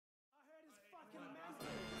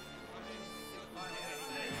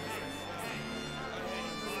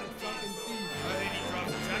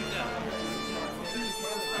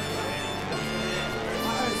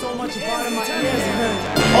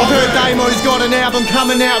I've heard Damo's got an album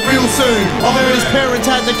coming out real soon. I've heard his parents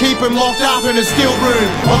had to keep him locked up in a still room.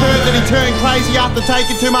 I've heard that he turned crazy after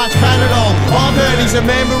taking too much Panadol. I've heard he's a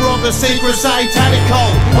member of the secret satanic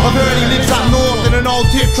cult. I've heard he lives up north in an old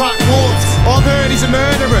tip truck corpse. I've heard he's a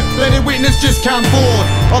murderer, let a witness just come forward.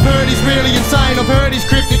 I've heard he's really insane, I've heard he's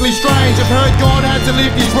cryptically strange. I've heard God had to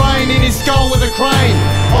lift his brain in his skull with a crane.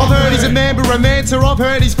 I've heard he's a member romancer, I've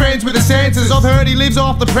heard he's friends with the Santas. I've heard he lives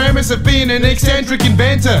off the premise of being an eccentric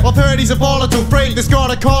inventor. I've heard he's a volatile freak that's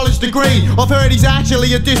got a college degree. I've heard he's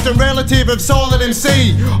actually a distant relative of Solid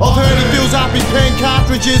MC. I've heard he fills up his pen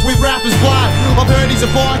cartridges with rapper's blood. I've heard he's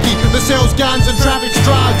a bikie that sells guns and traffics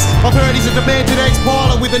drugs. I've heard he's a demented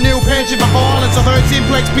ex-pilot with a nil pension for violence. I've heard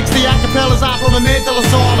Simplex picks the acapellas up from a mental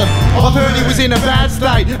asylum. I've heard he was in a bad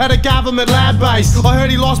state at a government lab base. I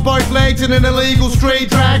heard he lost both legs in an illegal street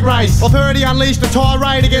drag race. I've heard he unleashed a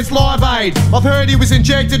tirade against Live Aid. I've heard he was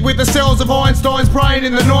injected with the cells of Einstein's brain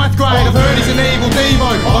in the 9th grade. I've heard he's an evil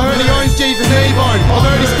Devo. I heard he owns Jesus' Ebone. I've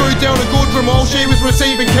heard he screwed Delta Goodrum while she was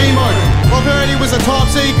receiving chemo. I've heard he was a top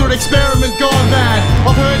secret experiment gone bad.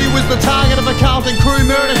 I've heard he was the target of a cult and crew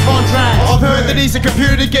murder contract. I've heard that he's a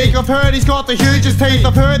computer geek. I've heard he's got the hugest teeth.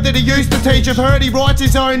 I've heard that he used to teach. I've heard he writes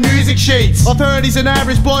his own music sheets. I've heard he's an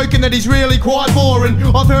average bloke and that he's really quite boring.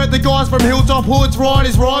 I've heard the guys from Hilltop Hoods write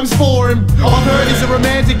his rhymes for him. I've heard he's a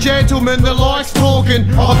romantic gentleman that likes talking.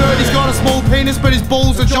 I've heard he's got a small penis but his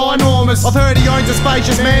balls are ginormous. I've heard he owns a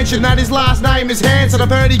spacious mansion that his last name is Hanson. I've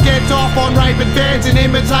heard he gets off on raping fans and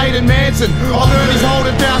imitating Manson. I've heard he's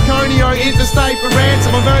holding Falconio interstate for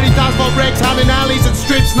ransom. I've heard he does what Rex hunting alleys and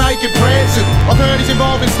strips naked prancing. I've heard he's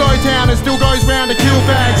involved in Snowtown and still goes round to kill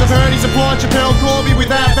bags. I've heard he's applied Chappelle Corby with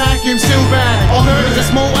that vacuum seal bag. I've heard he's a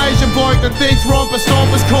small Asian bloke that thinks romper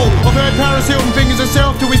stompers cool. I've heard Paris Hilton fingers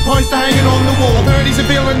herself to his poster hanging on the wall. I've heard he's a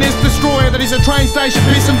villainous destroyer, that he's a train station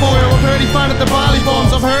pissing boil. I've heard he funded the Bali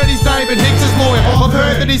bombs. I've heard he's David Hicks's lawyer. I've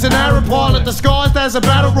heard that he's an Arab pilot disguised as a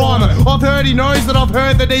battle rhymer. I've heard he knows that I've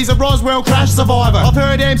heard that he's a Roswell crash survivor. I've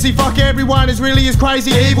heard MC Fuck Everyone is really his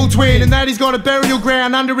crazy evil twin, and that he's got a burial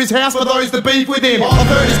ground under his house for those that beef with him. I've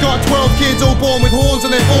heard he's got 12 kids all born with horns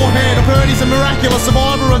on their forehead. I've heard he's a miraculous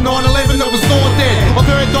survivor of 9/11 that was thought dead. I've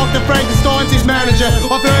heard Dr. Frankenstein's his manager.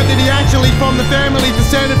 I've heard that he actually from the family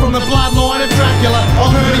descended from the bloodline of Dracula.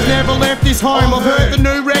 I've heard he's never left his home. I've heard the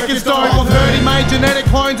new record's dope. I've heard he made genetic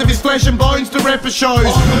clones of his flesh and bones to rep for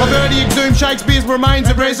shows. I've heard he exhumed Shakespeare's remains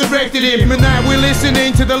and resurrected him, and that we're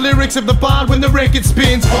listening to the lyrics of the bard when the record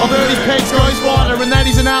spins. I've heard he's Peg's ghostwriter and that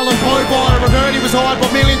he's an Alan Poe writer. I've heard he was hired by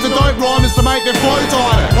millions of dope rhymers to make their flow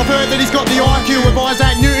tighter. I've heard that he's got the IQ of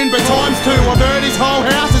Isaac Newton but times 2. I've heard his whole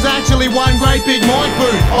house is actually one great big mic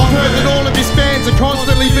booth. I've heard that all of his fans are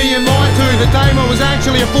constantly being lied to. The Damo was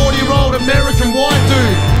actually a 40-year-old American white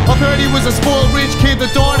dude. I've heard he was a spoiled rich kid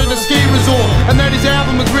that died at a ski resort, and that his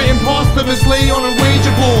album was written posthumously on a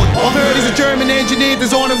Ouija board. I've heard he's a German engineer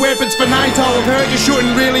designing weapons for NATO. I've heard you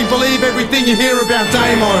shouldn't really believe everything you hear about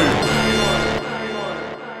Damo.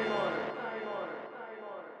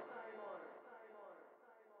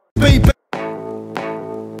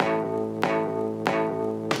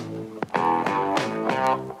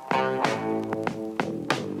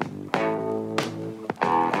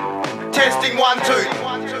 Testing 1, 2.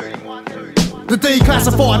 The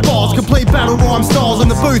declassified bars, complete battle rhyme styles. In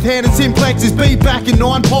the booth, handing Simplex's beat back in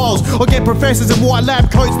 9 piles. I get professors in white lab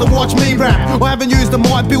coats that watch me rap. I haven't used the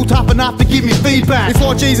mic built up enough to give me feedback. It's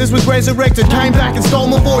like Jesus was resurrected, came back and stole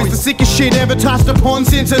my voice. The sickest shit ever touched upon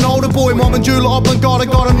since an older boy. Mom and Jula Oblongata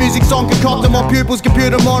got a music song concocted. My pupils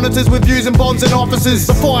computer monitors with views and bonds and officers.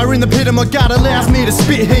 The fire in the pit of my gut allows me to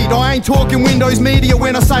spit heat. I ain't talking Windows Media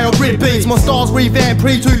when I say I rip beats. My style's revamped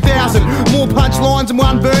pre-2000. More punchlines in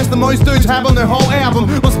one verse than most dudes have on their whole album.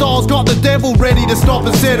 My style's got the devil ready to stop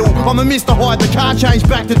and settle. I'm a Mr. Hyde that can't change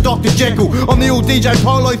back to Dr. Jekyll. I'm the old DJ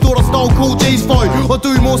Polo, thought I stole Cool G's flow. I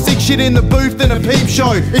do more sick shit in the booth than a peep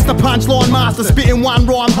show. It's the punchline master, spitting one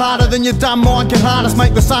rhyme harder than your dumb mind can harness.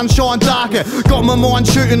 Make the sun shine darker. Got my mind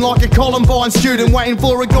shooting like a Columbine student, waiting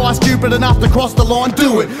for a guy stupid enough to cross the line.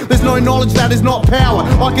 Do it. There's no knowledge that is not power.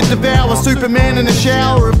 I can devour Superman in a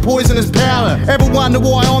shower of poisonous powder. Ever wonder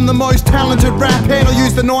why I'm the most talented rap head? I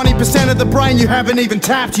use the 90% of the brain you haven't even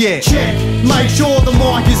tapped yet. Check, make sure the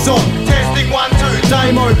mic is on. Testing 1, 2.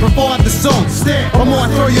 Damo, provide the song. I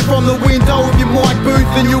might throw you from the window of your mic booth,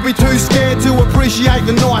 and you'll be too scared to appreciate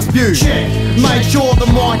the nice view. Make sure the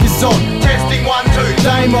mic is on. Testing 1, 2.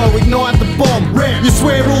 Damo, ignite the bomb. You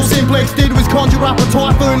swear all Simplex did was conjure up a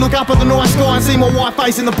typhoon, look up at the night sky and see my white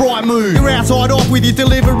face in the bright moon. You're outside off with your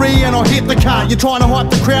delivery and I hit the cut. You're trying to hype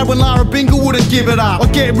the crowd when Lara Bingle wouldn't give it up.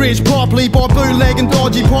 I get rich properly by bootleg and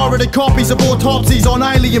dodgy pirated copies of autopsies on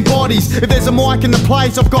alien bodies. If there's a mic in the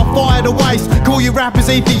place, I've got fire to waste. Call you rappers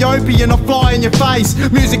Ethiopian, I'll fly in your face.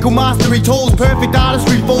 Musical mastery tools, perfect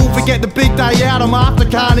artistry fool. Forget the big day out, I'm after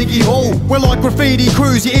Carnegie Hall. We're like graffiti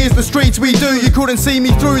crews, your ears the streets we do. You couldn't see me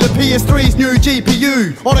through the PS3's new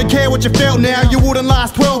GPU. I don't care what you felt now, you wouldn't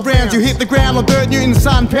last 12 rounds. You hit the ground like Bert Newton's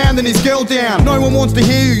son pounding his girl down. No one wants to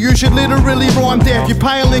hear you should literally rhyme deaf. You're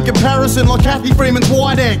pale in comparison like Kathy Freeman's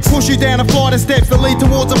white ex. Push you down a flight of steps that lead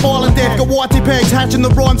towards a violent death. Got white tip eggs hatching the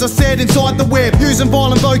rhymes I said inside the web. Using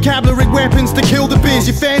violent vocabulary weapons to kill the biz.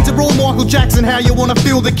 Your fans are all Michael Jackson, how you wanna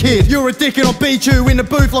feel the kid. You're a dick and I'll beat you in the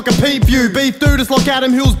booth like a peep view. Beef dude is like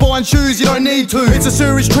Adam Hills buying shoes, you don't need to. It's a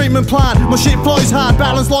sewage treatment plant, my shit flows hard.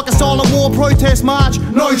 Balanced like a silent war protest march,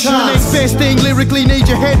 no chance. The next best thing lyrically need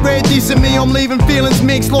your head red dissing me. I'm leaving feelings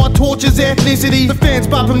mixed like torture's ethnicity. The fans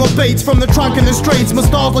bumping my beats from the trunk in the streets. My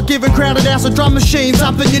style's like giving crowded house a drum machine,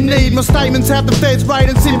 something you need. My statements have the feds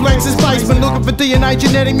raiding Simplex's basement, looking for DNA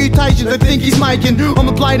genetic mutations they think he's making. I'm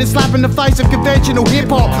a blade and slap in the face of conventional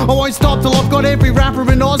hip-hop. I won't stop till I've got every rapper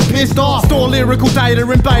in Oz pissed off. Store lyrical data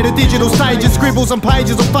in beta digital stages. Scribbles on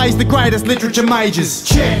pages will face the greatest literature majors.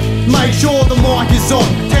 Check, make sure the mic is on.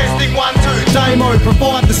 Testing 1, 2. Damo,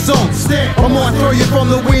 provide the song. I might throw you from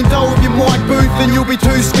the window of your mic booth, and you'll be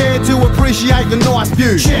too scared to appreciate the nice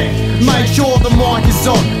view. Make sure the mic is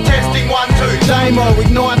on. Testing 1, 2. Damo,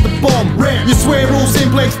 ignite the bomb. You swear all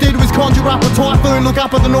Simplex did was conjure up a typhoon, look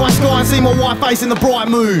up at the night sky and see my white face in the bright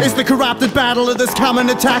moon. It's the corrupted battler that's coming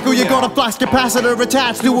to tackle. You got a flux capacitor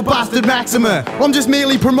attached to a busted Maxima. I'm just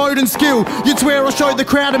merely promoting skill. You'd swear I showed the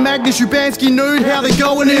crowd a Magnus Ubansky nude, how they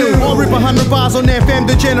going ill. I'll rip 100 bars on FM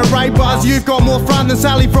to generate buzz. You've got more front than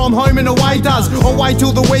Sally from Home and Away does. I'll wait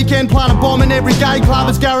till the weekend, plant a bomb in every gay club.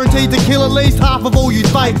 It's guaranteed to kill at least half of all you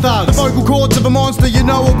fake thugs. The vocal cords of a monster, you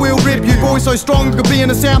know I will rip you. Voice so strong you could be in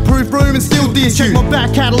a soundproof room and still diss you. Check my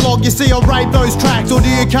back catalogue, you see I'll rape those tracks. Or do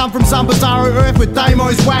you come from some bizarro earth with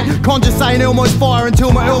Damo's whack? Conjure saying Elmo's fire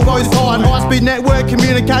until my elbows tired. High-speed network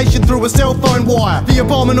communication through a cell phone wire. The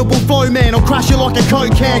abominable flow man, I'll crush you like a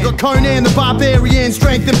Coke can. Got Conan the Barbarian,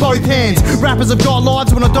 strength in both hands. Rappers have got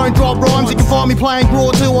lives when I don't drop rhymes. You can find me playing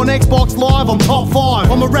Raw 2 on Xbox Live, I'm top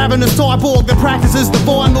 5. I'm a ravenous cyborg that practices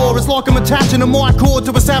divine law. It's like I'm attaching a mic cord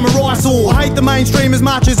to a samurai sword. I hate the mainstream as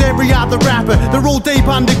much as every other rapper. They're all deep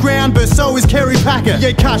underground, but so is Kerry Packer.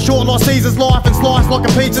 Get cut short like Caesar's life and sliced like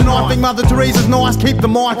a pizza knife. Think Mother Teresa's nice, keep the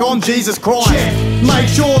mic on, Jesus Christ. Make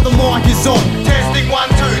sure the mic is on. Testing 1,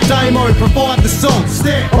 2. Damo, provide the song.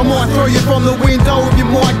 I might throw you from the window of your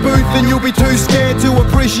mic booth, and you'll be too scared to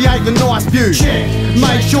appreciate the nice view.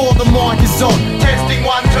 Make sure the mic is on. Testing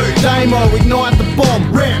 1, 2. Damo, ignite the bomb.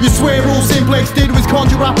 You swear all Simplex did was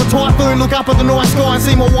conjure up a typhoon, look up at the night sky and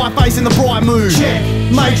see my white face in the bright moon.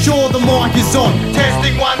 Make sure the mic is on.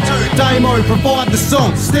 Testing 1, 2. Damo, provide the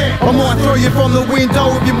song. I might throw you from the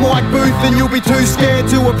window of your mic booth, and you'll be too scared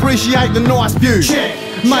to appreciate the nice view.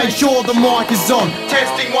 Make sure the mic is on.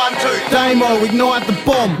 Testing 1, 2. Damo, ignite the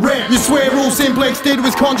bomb. You swear all Simplex did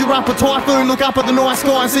was conjure up a typhoon, look up at the night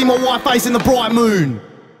sky and see my white face in the bright moon.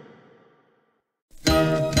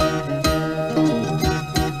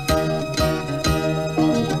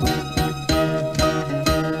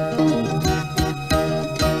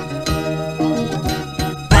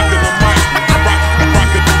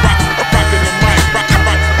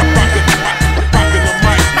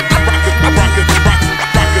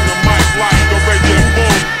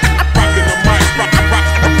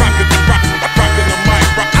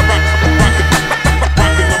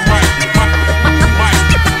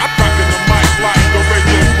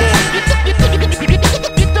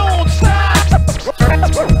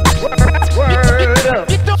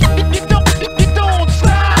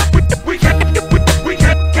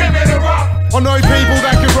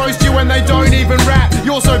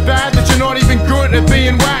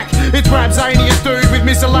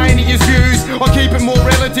 Miscellaneous views, I keep it more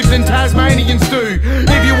relative than Tasmanians do.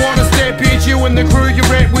 If you want to step it, you and the crew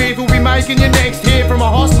you're at with will be making your next hit from a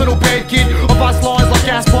hospital bed kit. I bust lines like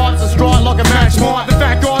gas pipes and strike like a match might. The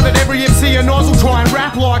fat guy that every MC a nozzle try and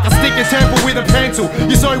rap like I stick a temple with a pencil.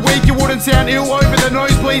 You're so weak you wouldn't sound ill over the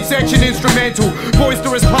nosebleed section instrumental.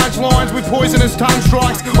 Boisterous punchlines with poisonous tongue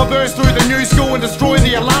strikes. I burst through the new school and destroy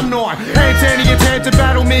the alumni. Hand-turning attempt to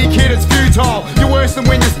battle me, kid, it's futile. You're worse than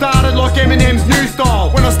when you started, like Eminem's new style.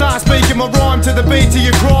 When I start speaking my rhyme to the beat till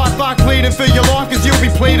you cry, fuck pleading for your life cause you'll be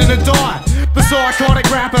pleading to die. The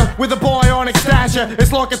psychotic rapper with a bionic stature.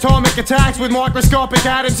 It's like atomic attacks with microscopic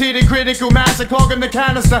atoms hitting critical mass and clogging the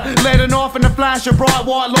canister, letting off in a flash of bright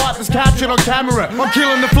white light that's captured on camera. I'm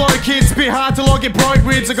killing the flow, kids. Bit hard to log in broke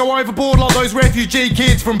ribs. I go overboard like those refugee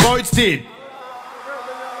kids from boats did.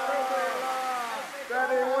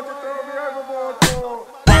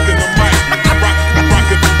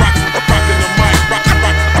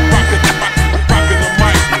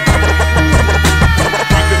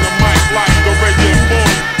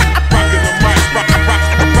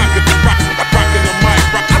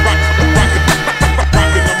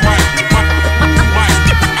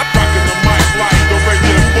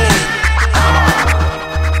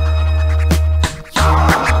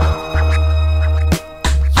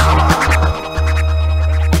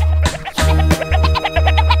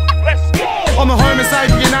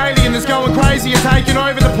 Going crazy and taking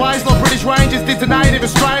over the place like British Rangers did to native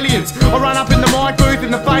Australians. I run up in the mic booth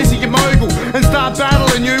in the face of your mogul and start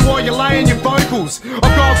battling you while you're laying your vocals. I've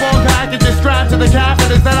got bomb packages strapped to the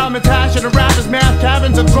catheters that I'm attaching to rappers' mouth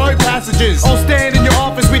caverns and throat passages. I'll stand in your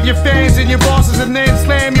office with your fans and your bosses and then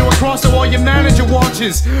slam you across it while your manager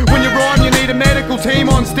watches. When you rhyme you need a medical team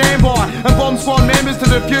on standby and bomb squad members to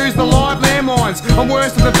defuse the live landmines. I'm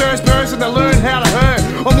worse than the first person that learned how to hurt.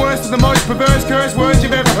 I'm worse than the most perverse curse words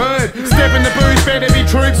you've ever heard. Step in the booth, better be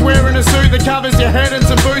troops wearing a suit that covers your head and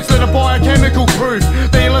some boots that are biochemical proof.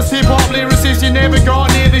 The illest hip-hop lyricist you never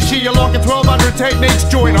got near this shit. You're like a 1200 techniques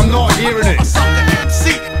joint, I'm not hearing it. For a sucker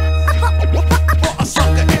MC. For a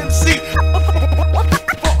sucker MC.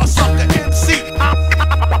 For a sucker MC.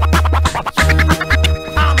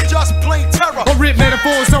 I'm just plain terror. I rip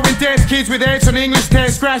metaphors so in-depth, kids with heads on English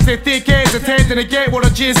tests scratch their thick heads attempting to get what I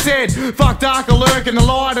just said. Fuck darker lurk in the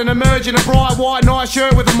light and emerge in a bright white night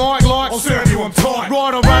shirt with a mic like I'll serve you, I'm tight.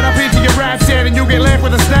 Right, I'll run up into your rap set and you'll get left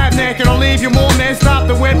with a snap neck and I'll leave you more messed up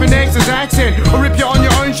than Weapon X's accent. I'll rip you on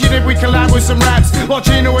your own shit if we collab with some raps like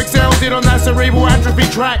Chino Excel did on that cerebral atrophy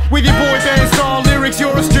track. With your boy band style lyrics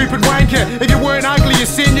you're a stupid wanker. If you weren't ugly as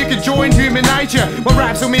sin you could join human nature. My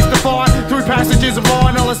raps will mystify through passages of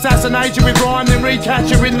line. I'll assassinate you with rhyme then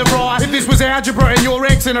recatch you in the ride. If this was algebra and you're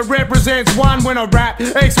X and it represents 1, when I rap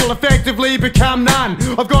X will effectively become none.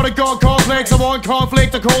 I've got a god complex, I want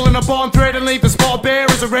conflict, I call in a bomb threat and leave the spot bare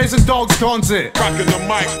as a Resin Dogs concert. Rockin' the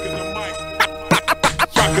mic.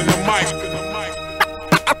 Rockin' the mic.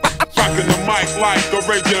 Rockin' the mic like the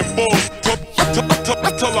raging bull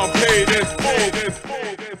till I'm paid in full.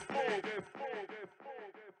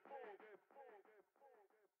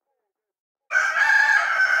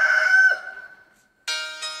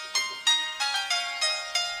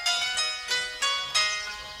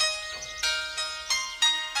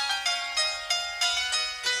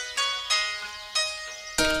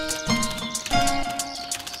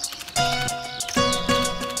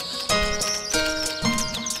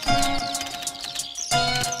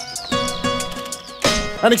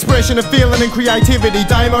 An expression of feeling and creativity,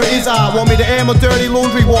 Damo is art. Want me to air my dirty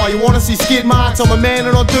laundry? Why? You wanna see skid marks? I'm a man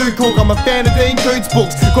and I do cook. I'm a fan of Dean Koontz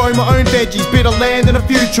books. Grow my own veggies, bit of land and a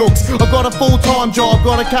few chooks. I've got a full-time job,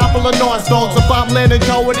 got a couple of nice dogs. I bump Leonard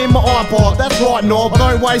Cohen in my iPod, that's right knob.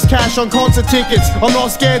 I don't waste cash on concert tickets. I'm not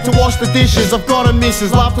scared to wash the dishes. I've got a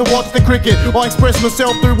missus, love to watch the cricket. I express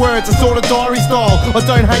myself through words, a sort of diary style. I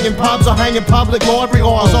don't hang in pubs, I hang in public library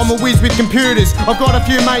aisles. I'm a whiz with computers. I've got a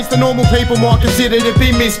few mates that normal people might consider to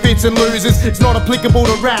be misfits and losers. It's not applicable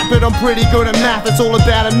to rap, but I'm pretty good at math. It's all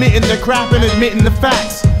about admitting the crap and admitting the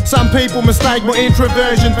facts. Some people mistake my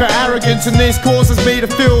introversion for arrogance, and this causes me to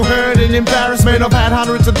feel hurt and embarrassment. I've had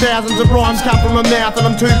hundreds of thousands of rhymes come from my mouth, and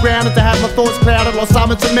I'm too grounded to have my thoughts clouded like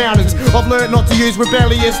summits and mountains. I've learned not to use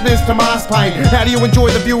rebelliousness to mask pain. How do you enjoy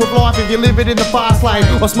the view of life if you live it in the fast lane?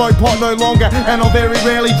 I smoke pot no longer, and I very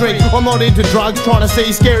rarely drink. I'm not into drugs, trying to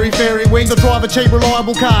see scary fairy wings. I drive a cheap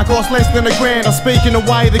reliable car, cost less than $1,000. I speak in a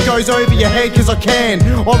way that goes over your head cause I can.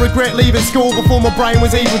 I regret leaving school before my brain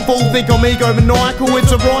was even full. Think I'm egomaniacal,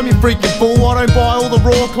 it's a rhyme you freaking fool. I don't buy all the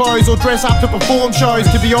raw clothes or dress up to perform shows.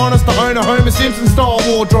 To be honest, I own a Homer Simpson style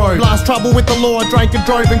wardrobe. Last trouble with the law, I drank and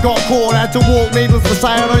drove and got caught. Had to walk, needless to say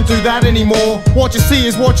I don't do that anymore. What you see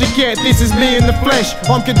is what you get, this is me in the flesh.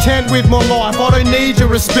 I'm content with my life, I don't need your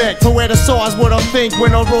respect. To criticize what I think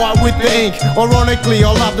when I write with the ink. Ironically,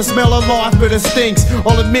 I love the smell of life but it stinks.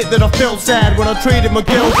 I'll admit that I felt sad when I treated my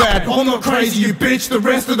girl bad. I'm not crazy you bitch, the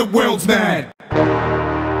rest of the world's mad.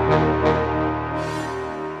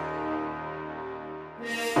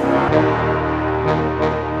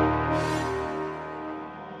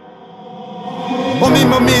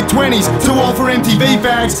 my mid-20s, too old for MTV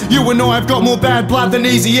fags. You and I have got more bad blood than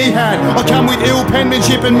Eazy-E had. I come with ill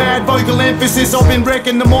penmanship and mad vocal emphasis. I've been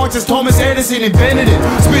wrecking the mics as Thomas Edison invented it.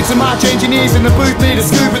 Spit so much engineers in the booth need a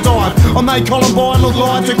scuba dive. I made Columbine look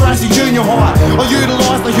like Degrassi Junior High. I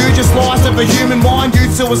utilised the hugest slice of the human mind.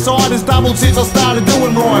 Youth suicide has doubled since I started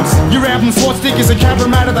doing rhymes. Your album swat stickers and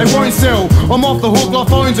Cabramatta they won't sell. I'm off the hook like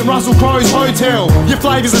phones and Russell Crowe's hotel. Your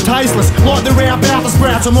flavours are tasteless, like the route out the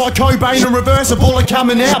sprouts. I'm like Cobain in reverse, a bullet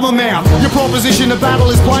coming out my mouth. Your proposition to battle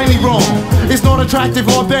is plainly wrong. It's not attractive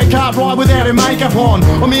like Beck Cartwright without her makeup on.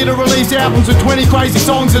 I'm here to release albums with 20 crazy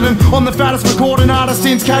songs in them. I'm the fattest recording artist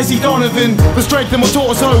since Casey Donovan. The strength of my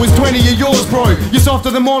torso is 20 of yours, bro. You're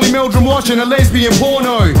softer than Molly Meldrum watching a lesbian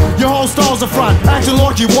porno. Your whole style's a front, acting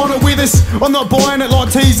like you want it with us. I'm not buying it like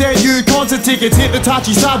TZU concert tickets hit the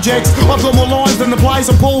touchy subjects. I've got more lines than the place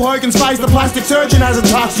on Paul Hogan's face. The plastic surgeon hasn't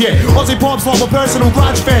touched yet. Aussie pop's like a personal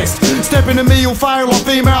grudge fest. Step into me, you'll fail like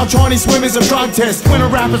female Chinese swimmers a drug test. When a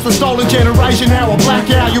rapper's the stolen generation, how I black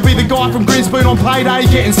out. You'll be the guy from Grinspoon on payday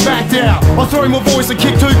getting smacked out. I throw my voice and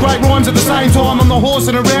kick two great rhymes at the same time. I'm the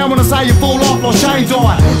horsing around when I say you fall off like Shane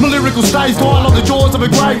died. My lyrical stays tight like the jaws of a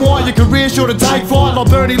great white. Your career's sure to take flight like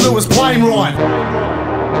Bernie Lewis plane ride.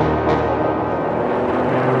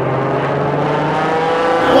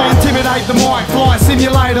 Intimidate the mic, fly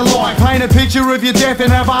simulator like. Paint a picture of your death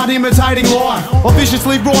and have art imitating life. I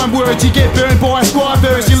viciously rhyme words, you get burned by a scribe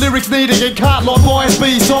verse. Your lyrics need to get cut like bias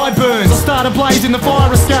B sideburns. I start a blaze in the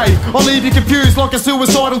fire escape. I'll leave you confused like a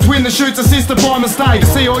suicidal twin that shoots a sister by mistake.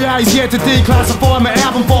 The CIA's yet to declassify my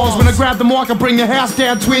album files. When I grab the mic I bring the house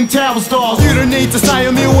down Twin Tower styles. You don't need to say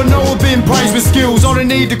a meal and know I've been praised with skills. I don't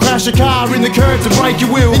need to crash a car in the curb to break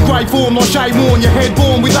your will. In great form like Shay Morn, your head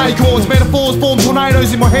born with acorns. Metaphors form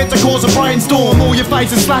tornadoes in my head to cause a brainstorm. All your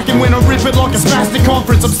faces slacking when I rip it like a spastic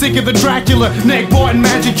conference. I'm sick of the Dracula, neck biting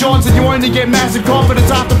Magic Johnson. You only get massive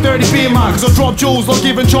confidence after 30 beer mugs. I drop jewels like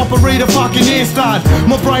giving Chopper Reed a fucking ear stud.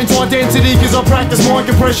 My brain's high density cause I practice mind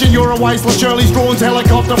compression. You're a waste like Shirley's Drawn's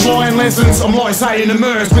helicopter flying lessons. I'm like saying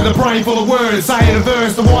immersed with a brain full of words, saying a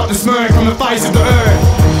verse to wipe the smirk from the face of the earth.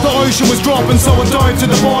 The ocean was dropping so I dove to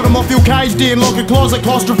the bottom. I feel caged in like a closet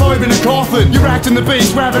claustrophobe in a coffin. You're acting the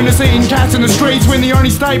beast, ravenous, eating cats in the streets, when the only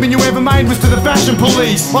statement you ever made was to the fashion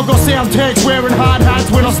police. I've got sound techs wearing hard hats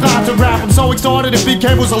when I start to rap. I'm so excited if Big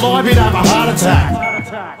Kev was alive he'd have a heart attack.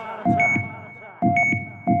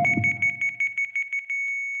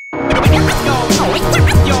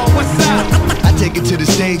 Yo, what's up? I take it to the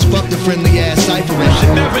stage, fuck the friendly ass cypher and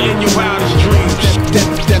shit. Never in your wildest dreams.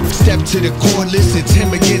 Step to the chorus, it's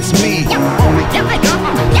him against me. Y'all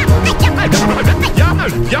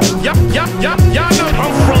know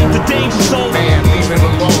I'm from the danger zone. Man, leave him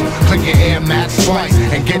alone. Click your Air Max twice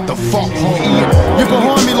and get the fuck home. You're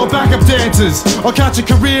behind me like backup dancers. I'll catch a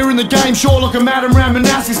career in the game, sure like a Madam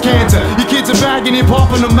Ramanaski's cancer. Your kids are bagging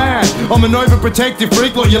hip-hop and I'm mad. I'm an overprotective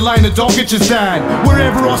freak like Yelena Dokic's dad.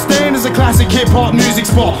 Wherever I stand is a classic hip-hop music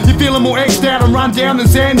spot. You're feeling more X'd out and run down than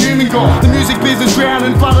Sam Newman got. The music business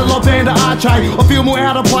drowning, flooded like Banda Arche. I feel more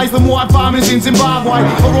out of place than white farmers in Zimbabwe.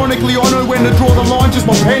 Ironically, I know when to draw the line, just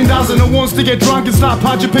my pen doesn't. It wants to get drunk and start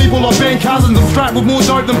punching people like Ben Cousins. I'm strapped with more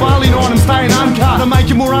dope than Barley Night, I'm staying uncut. I make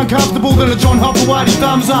you more uncomfortable than a John Hopperwadi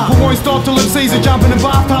thumbs up. I won't stop till MCs are jumping in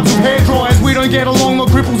bathtubs with hair dryers. We don't get along like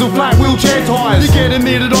cripples and flat wheelchair tires. You get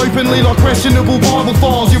admitted openly like questionable Bible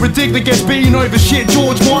files. You're a dick that gets beaten over shit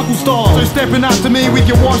George Michael style. So stepping up to me with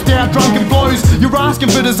your washed out drunken blows, you're asking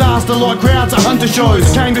for disaster like crowds at hunter shows.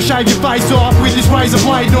 Came to shave your face off with this razor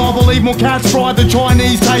blade knife. I'll leave more cats fried than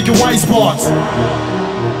Chinese takeaway spots.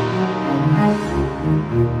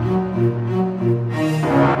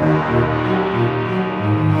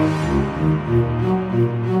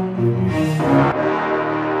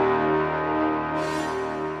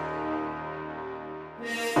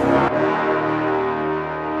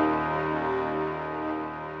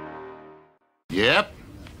 Yep.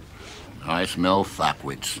 I smell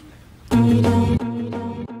fuckwits.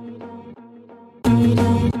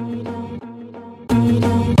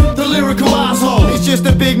 The lyrical arsehole, he's just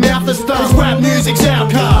a big mouth that stuff. Rap music's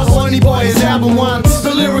outcast, I'll only buy his album once.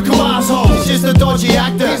 The lyrical arsehole, he's just a dodgy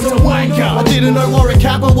actor. He's a wanker. I didn't know Warwick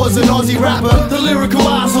Kappa was an Aussie rapper. The lyrical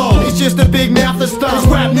arsehole, he's just a big mouth that stuff.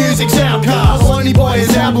 Rap music's outcast, I'll only buy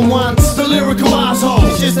his album once. The lyrical arsehole,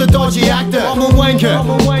 he's just a dodgy actor. I'm a wanker.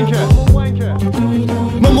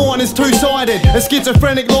 My morning one is two-sided, a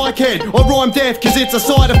schizophrenic like-head. I rhyme death cause it's a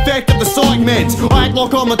side effect of the psych meds. I act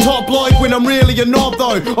like I'm a top bloke when I'm really a knob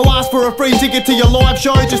though. I'll ask for a free ticket to your live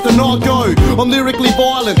show just to not go. I'm lyrically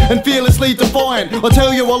violent and fearlessly defiant. I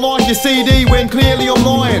tell you I like your CD when clearly I'm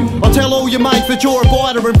lying. I tell all your mates that you're a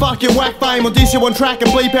biter and fuck your whack fame. I'll diss you on track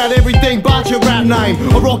and bleep out everything but your rap name.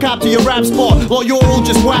 I rock up to your rap spot like you're all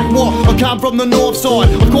just whack what. I come from the north side,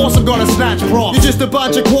 of course I've got a snatch prop. You're just a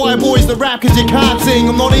bunch of choir boys that rap cause you can't sing.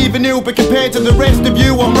 I'm not even ill but compared to the rest of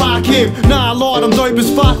you I'm Rakim. Nah I lied, I'm dope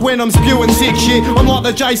as fuck when I'm spewing sick shit. I'm like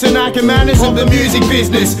the Jason Ackermanis of the music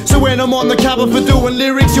business. So when I'm on the cover for doing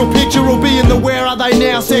lyrics, your picture will be in the Where Are They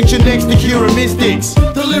Now section next to Cura Mystics.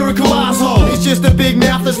 The lyrical arsehole is just a big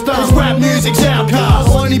mouth that stunts. Rap music's outcast,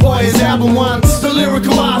 only buy his album once. The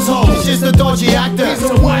lyrical arsehole is just a dodgy actor, it's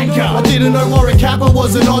a wanker. I didn't know Warwick Kappa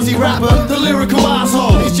was an Aussie rapper. The lyrical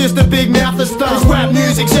arsehole is just a big mouth that stunts. Rap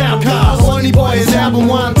music's outcast, only buy his album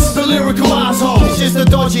once. The lyrical arsehole is just a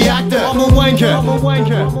dodgy actor. I'm a wanker. I'm a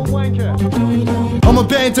wanker. I'm a wanker. I'm a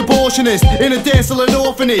bent abortionist in a desolate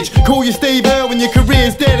orphanage. Call you Steve Irwin, your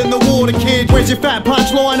career's dead in the water, kid. Where's your fat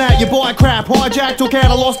punchline at? You buy crap, hijack, took out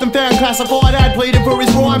a lost and found classified ad, pleaded for his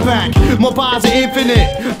rhyme back. My bars are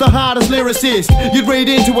infinite, the hardest lyricist. You'd read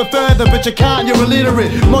into it further, but you can't, you're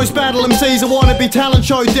illiterate. Most battle MCs are wannabe talent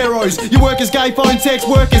show deros. You work as gay phone sex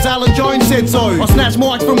workers, Alan Jones said so. I snatch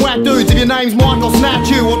mics from whack dudes, if your name's Mike I'll snatch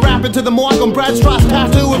you. I'd rap into the mic on Brad Strutt's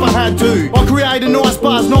tattoo if I had to. I create a nice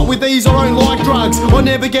buzz, not with these, I don't like drugs. I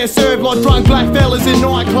never get served like drunk black fellas in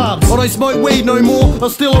nightclubs. I don't smoke weed no more, I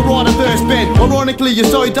still write a verse bent. Ironically you're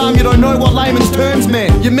so dumb you don't know what layman's terms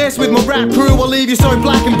meant. You mess with my rap crew, I'll leave you so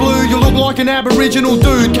black and blue. You look like an aboriginal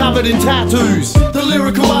dude covered in tattoos. The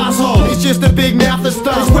lyrical arsehole is just a big mouth that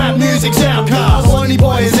stunts. Rap music's outcast, only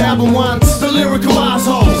buy his album once. The lyrical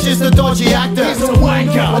arsehole is just a dodgy actor, it's a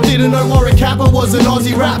wanker. I didn't know Warwick Kappa was an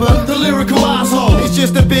Aussie rapper. The lyrical arsehole is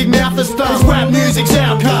just a big mouth that stunts. Rap music's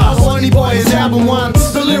outcast, only buy his album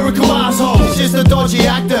once. The lyrical arsehole is just a dodgy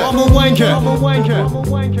actor. I'm a wanker. I'm a wanker. I'm a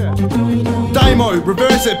wanker. Damo,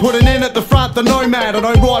 reverse it, put an N at the front, the nomad. I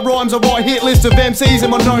don't write rhymes, I write hit lists of MCs in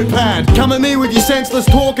my notepad. Come at me with your senseless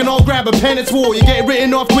talk and I'll grab a pen, it's war. You get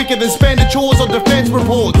written off quicker than expenditures on defense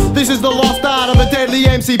reports. This is the lost art of a deadly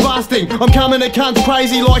MC busting. I'm coming at cunts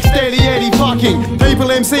crazy like Steady Eddie fucking.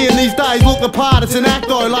 People MCing these days look the part, it's an act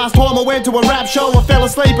though. Last time I went to a rap show I fell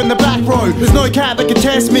asleep in the back row. There's no cat that can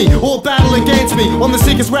test me or battle against me. I'm the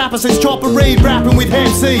sickest rapper since Chopper Reed rapping with Hep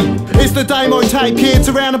C. It's the Damo tape, kid,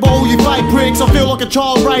 surrounded by all you fake pricks. I feel like a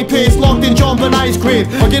child rapist locked in John Bonet's crib.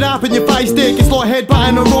 I get up in your face dick, it's like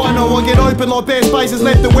headbutting a rhino. I get open like bare spaces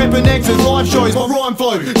left at Weapon X's live shows. My rhyme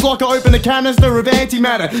flow, it's like I open a canister of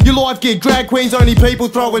antimatter. Your live gig, drag queens, only people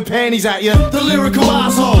throwing panties at you. The lyrical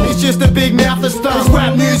arsehole is just a big mouth that stunts.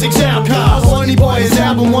 Rap music's outcast, only buy his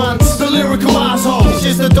album once. The lyrical arsehole is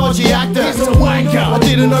just a dodgy actor, it's a wanker. I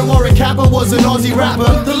didn't know Warwick Kappa was an Aussie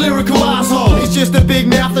rapper. The lyrical arsehole is just a big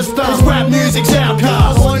mouth that stunts. Rap music's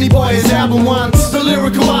outcast, only buy his album once. The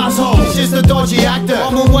lyrical arsehole is just a dodgy actor.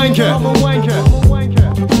 I'm a wanker. I'm a wanker. I'm a wanker.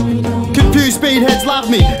 Confused speedheads love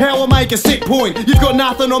me, how I make a sick point. You've got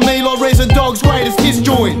nothing on me like Resin Dog's greatest hits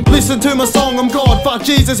joint. Listen to my song, I'm God, fuck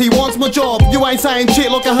Jesus, he wants my job. You ain't saying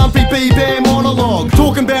shit like a Humphrey B. Bear monologue.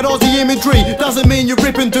 Talking about Aussie imagery doesn't mean you're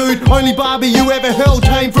ripping, dude. Only Barbie you ever held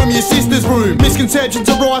came from your sister's room. Misconceptions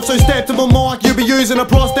arrive, so step to my mic. You'll be using a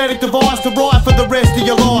prosthetic device to write for the rest of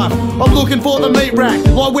your life. I'm looking for the meat rack,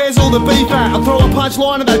 like where's all the beef at? I'll throw a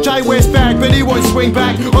punchline at that Jay West bag, but he won't swing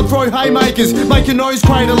back. I'll throw haymakers, make your nose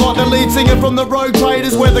crater like the lead singer from the Road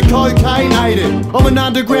Traders where the cocaine ate it. I'm an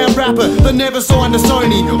underground rapper that never signed to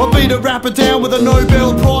Sony. I beat a rapper down with a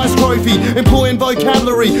Nobel Prize trophy, employing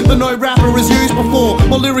vocabulary that no rapper has used before.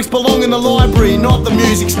 My lyrics belong in the library, not the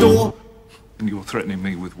music store. And you're threatening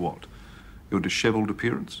me with what? Your dishevelled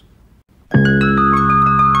appearance?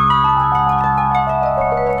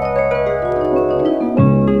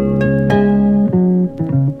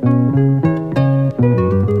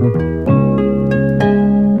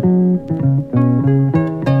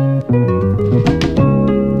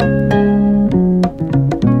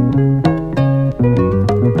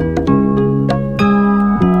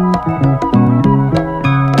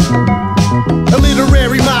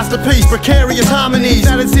 Precarious harmonies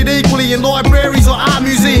that'd sit equally in libraries or art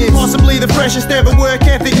museums. Possibly the freshest ever work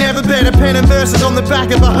ethic, never better. Pen and verses on the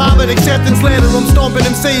back of a Harvard acceptance letter. I'm stomping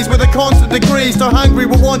MCs with a constant degree, so hungry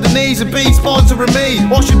we'll want the knees and be sponsoring me.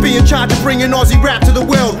 I should be in charge of bringing Aussie rap to the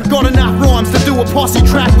world. Got enough rhymes to do a posse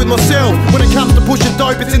track with myself. When it comes to pushing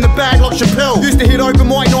dope, it's in the bag like Chappelle. Used to hit open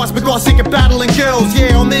mic nights but got sick of battling girls.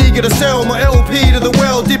 Yeah, I'm eager to sell my LP to the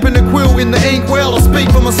world, dipping a quill in the ink well, I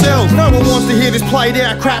speak for myself. No one wants to hear this played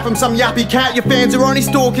out crap from some yuppie cat. Your fans are only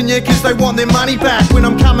stalking you cause they want their money back. When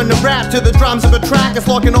I'm coming to rap to the drums of a track, it's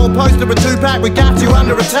like an old poster of a 2-pack with got you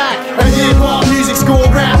under attack. A hip-hop music score,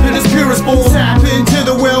 rap in its purest form. Tap into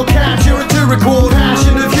the well, capture it to record.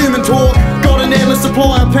 Passion of human talk, got an endless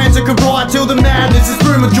supply of pens that could write till the madness is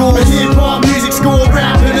through my jaw. A hip-hop music score,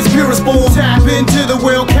 rap in its purest form. Tap into the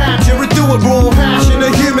well, capture it, do it raw. Passion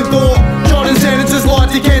of human thought, jotting sentences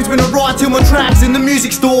like Dickens when I write till my tracks in the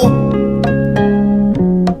music store.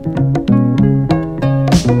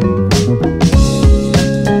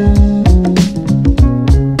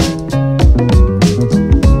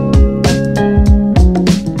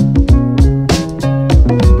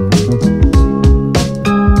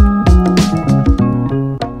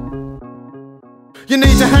 You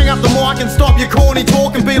need to hang up the mic and stop your corny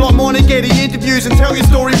talk and be like Monaghetti interviews and tell your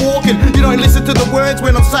story walking. You don't listen to the words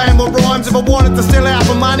when I'm saying my rhymes. If I wanted to sell out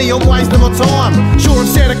for money, I'm wasting my time. Sure, I've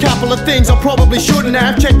said a couple of things I probably shouldn't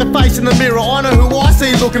have. Check the face in the mirror, I know who I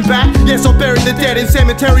see looking back. Yes, I bury the dead in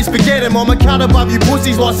cemeteries, forget them. I'm a cut above you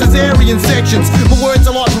pussies like cesarean sections. My words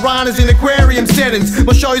are like piranhas in aquarium settings.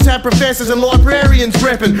 My shows have professors and librarians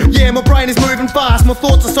repping. Yeah, my brain is moving fast, my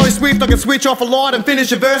thoughts are so swift I can switch off a light and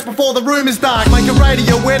finish a verse before the room is dark. Make a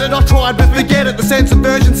radio edit, I tried but forget it. The censored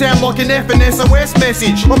version sound like an F and SOS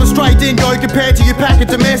message. I'm a straight dingo compared to your pack of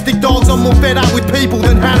domestic dogs. I'm more fed up with people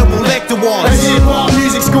than Hannibal Lecter was. A hip-hop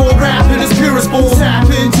music score, rap in its purest form. Tap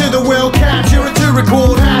into the well, capture it to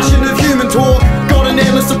record. Passion of human talk, got an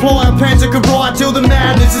endless supply of pens that could write till the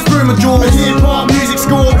madness is through my jaw. A hip-hop music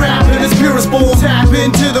score, rap in its purest form. Tap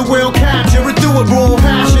into the well, capture it, do it raw.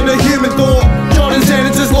 Passion of human thought, jotting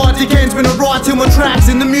sentences like Dickens when I write till my tracks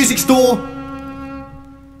in the music store.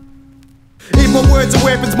 If my words are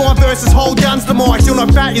weapons, my verses hold guns to mics. You'll know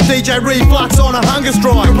fat your DJ reflux on a hunger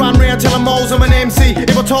strike. You run round telling moles I'm an MC.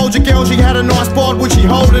 If I told your girl she had a nice bod, would she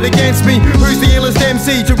hold it against me? Who's the illest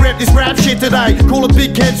MC to rep this rap shit today? Call it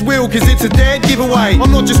Big Ked's Will, cause it's a dead giveaway.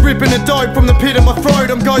 I'm not just ripping a dope from the pit of my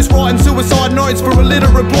throat, I'm ghost writing suicide notes for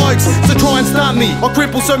illiterate blokes. So try and stunt me, I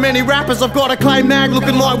cripple so many rappers I've got a claim mag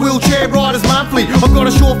looking like Wheelchair Riders Monthly. I've got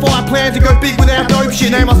a surefire plan to go big without dope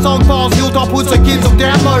shit. Name my song files Hilltop Hood so kids will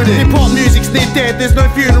download it. Hip-hop music's near dead, there's no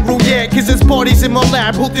funeral yet, cause there's bodies in my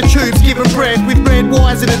lab, hooked in tubes, given breath with red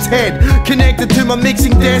wires in its head, connected to my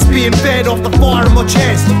mixing desk, being fed off the fire in my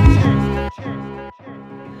chest.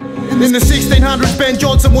 In the 1600s, Ben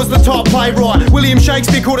Jonson was the top playwright. William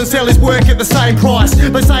Shakespeare couldn't sell his work at the same price.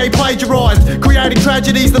 They say he plagiarised, creating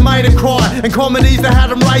tragedies that made him cry, and comedies that had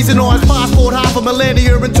him raising eyes. Fast forward half a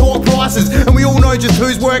millennia and talk prices, and we all know just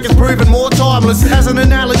whose work has proven more timeless. As an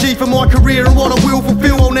analogy for my career and what I will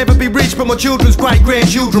fulfill, I'll never be rich, but my children's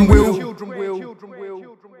great-grandchildren will.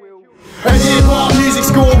 A hip-hop music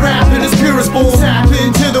score, rap in its purest form. Tap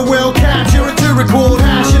into the well, capture it to record.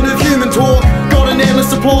 Passion of human talk, got an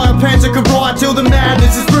endless supply of pens that could write till the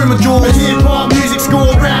madness is through my jaw. A hip-hop music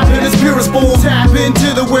score, rap in its purest form. Tap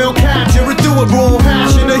into the well, capture it, do it raw.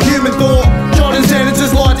 Passion of human thought, jotting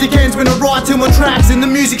sentences like Dickens when I write till my tracks in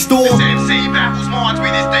the music store. This MC baffles minds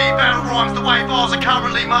with his deep battle rhymes. The way files are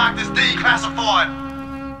currently marked as declassified.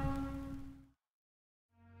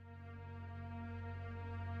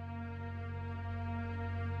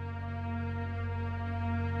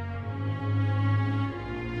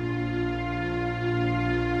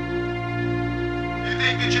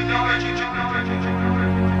 Did you know it? Did you know it? Did you know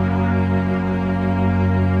it?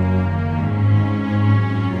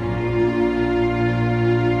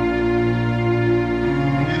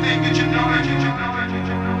 You think that you know it? Did you know it? Did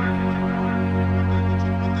you know it?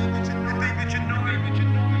 You think that you know it? Did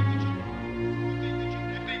you know it?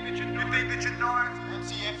 You think that you know it?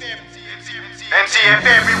 MCF,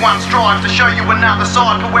 everyone strives to show you another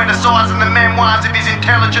side, poeticize in the memoirs of his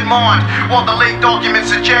intelligent mind. What the leaked documents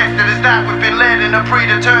suggested is that we've been led in a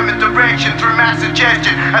predetermined direction through mass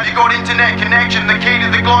suggestion. Have you got internet connection, the key to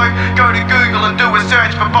the globe? Go to Google and do a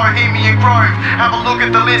search for Bohemian Grove. Have a look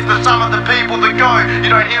at the list of some of the people that go. You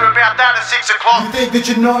don't hear about that at 6 o'clock. You think that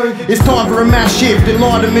you know it's time for a mass shift?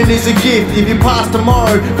 Enlightenment is a gift. If you pass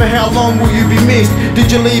tomorrow, for how long will you be missed? Did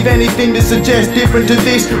you leave anything to suggest different to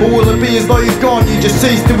this? Or will it be as though you've gone, you just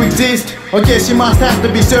cease to exist? I guess you must have to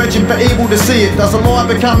be searching for evil to see it. Does a lie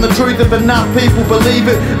become the truth if enough people believe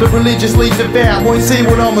it? The religiously devout won't see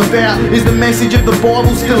what I'm about. Is the message of the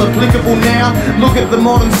Bible still applicable now? Look at the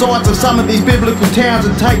modern sites of some of these biblical towns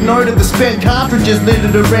and take note of the spent cartridges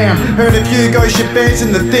littered around. Heard of Hugo Chavez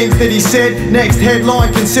and the things that he said. Next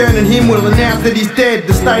headline concerning him will announce that he's dead.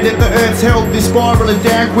 The state of the earth's health is spiraling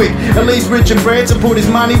down quick. At least Richard Branson put his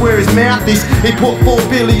money where his mouth is. He put $4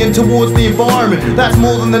 billion towards the environment. That's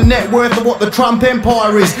more more than the net worth of what the Trump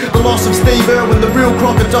empire is. The loss of Steve Irwin, the real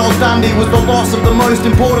crocodile Dundee, was the loss of the most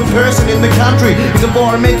important person in the country. His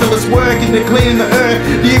environmentalist work into cleaning the earth.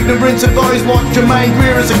 The ignorance of those like Jermaine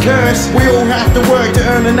Greer is a curse. We all have to work to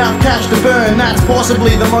earn enough cash to burn. That's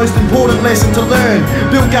possibly the most important lesson to learn.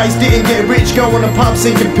 Bill Gates didn't get rich going to pubs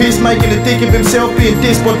sinking piss, making a dick of himself, being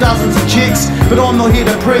dissed by dozens of chicks. But I'm not here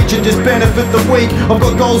to preach and just benefit the weak. I've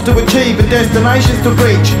got goals to achieve and destinations to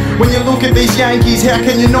reach. When you look at these Yankees, how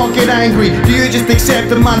can you not get angry? Do you just accept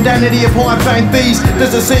the mundanity of high-paying fees?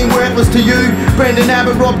 Does it seem worthless to you? Brendan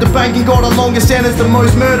Abbott robbed the bank and got a longer sentence than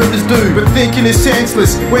most murderers do. But thinking is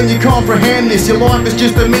senseless when you comprehend this. Your life is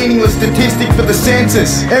just a meaningless statistic for the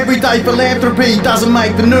census. Everyday philanthropy doesn't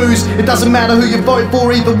make the news. It doesn't matter who you vote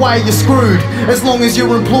for, either way you're screwed. As long as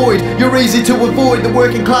you're employed, you're easy to avoid. The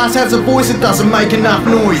working class has a voice, it doesn't make enough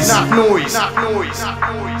noise.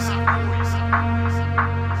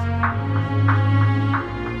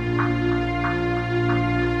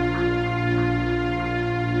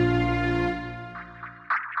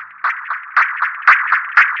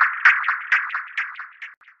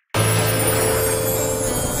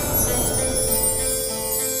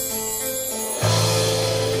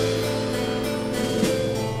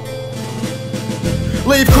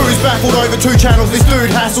 Leave crews baffled over 2 channels. This dude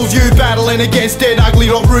hassles you, battling against dead ugly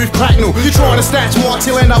dot roof cracknell. You trying to snatch mics,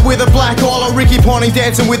 you'll end up with a black eye like Ricky Ponting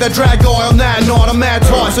dancing with a drag guy on that night. I'm mad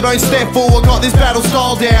tight, so don't step forward, got this battle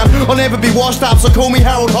style down. I'll never be washed up, so call me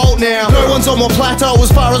Harold Holt now. No one's on my plateau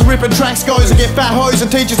as far as ripping tracks goes. I get fat hoes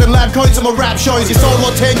and teachers and lab coats on my rap shows. You sold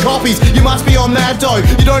like 10 copies, you must be on that dough.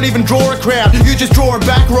 You don't even draw a crowd, you just draw a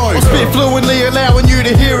back row. I spit fluently, allowing you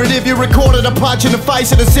to hear it. If you recorded a punch in the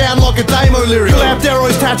face, it'd sound like a Damo lyric. You'll have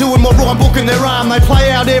Darrow's tattooing my rhyme book in their arm. They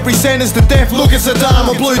play out every sentence to death, look at Saddam.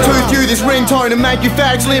 I'll Bluetooth you this ringtone and make you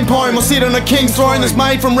fags limp home. I'll sit on a king's throne that's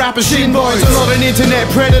made from rapper shin bones. I'm not an internet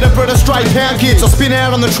predator but a straight pound kids. I'll spin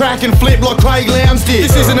out on the track and flip like Craig Lowndes did.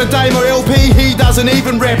 This isn't a Damo LP, he doesn't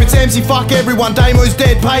even rap. It's MC fuck everyone, Damo's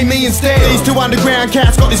dead, pay me instead. These 2 underground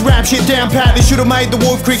cats got this rap shit down pat. They should've made the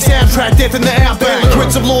Wolf Creek soundtrack, Death in the Outback.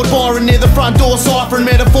 Eloquence of Lord Byron near the front door, ciphering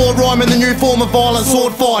metaphor, rhyming the new form of violent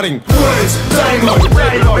sword fighting. Words, Damo,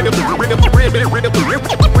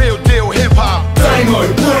 Real deal hip hop. Damo,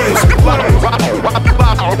 words,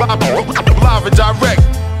 Live and direct.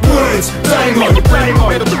 words, Damo,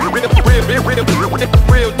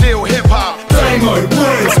 Real deal hip hop. Damo,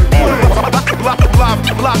 words,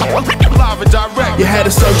 Live and direct. You had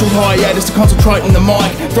a social hiatus to concentrate on the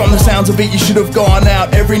mic. From the sounds of it, you should have gone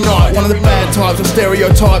out every night. One of the bad types of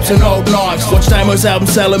stereotypes and old knives. Watch Damo's album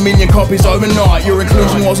sell 1 million copies overnight. Your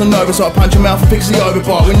inclusion wasn't over, so I punch your mouth and fix the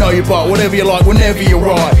overbite. We know you bite whatever you like whenever you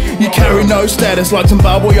write. You carry no status like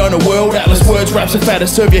Zimbabwe on a world atlas. Words, raps and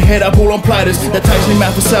fattest, serve your head up all on platters. That tasty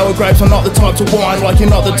mouth for sour grapes. I'm not the type to whine, like you're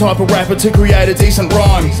not the type of rapper to create a decent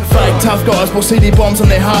rhyme. Fake tough guys pour CD bombs on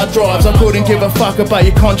their hard drives. I couldn't give a fuck about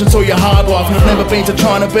your conscience or your hard life. And I've never been to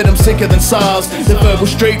China, but I'm sicker than SARS. The verbal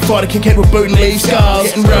street fighter, kick head with boot and leave scars.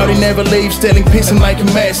 Getting rowdy, never leave, stealing piss and make a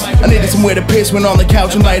mess. I needed somewhere to piss when on the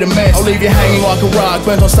couch and made a mess. I'll leave you hanging like a rug,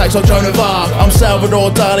 burnt on stakes like Joan of Arc. I'm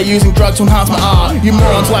Salvador Dali using drugs to enhance my art. You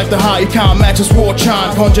morons like the heart, you can't match this war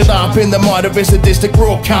chant. Conjured up in the mind of a sadistic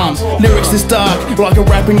raw cunt. Lyrics this dark, like a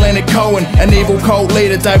rapping Leonard Cohen. An evil cult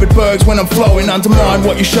leader, David Bergs, when I'm flowing. Undermine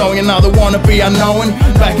what you're showing, another wannabe unknowing.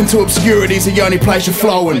 Back into obscurity's the only place you're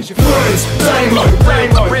flowing. words, Damo,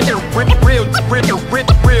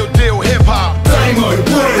 Real deal hip hop. Damo,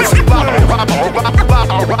 words,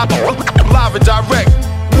 Live and direct.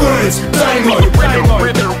 words, Damo,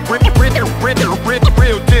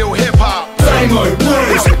 Real deal hip hop. Damo,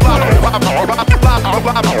 words,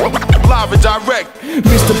 Live and direct.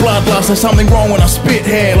 Mr. Bloodlust, there's something wrong when I spit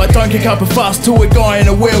here. Like don't kick up a fuss to a guy in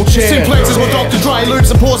a wheelchair. Simplex is my Dr. Dre,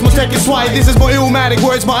 loops and pause my second sway. This is my illmatic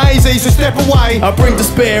words, my AZ, so step away. I bring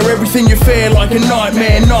despair, everything you fear like a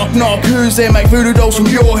nightmare. Knock knock, who's there? Make voodoo dolls from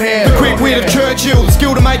your hair. The quick wit of Churchill, the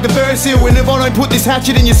skill to make the verse ill. And if I don't put this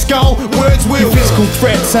hatchet in your skull, words will. Your physical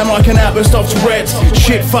threats sound like an outburst of Tourette's.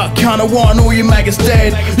 Shit, fuck, cunt, I want all your maggots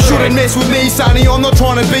dead. You shouldn't mess with me, sonny, I'm not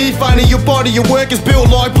trying to be funny. Your body, your work is built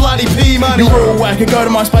like bloody pea money. You're all whack, I go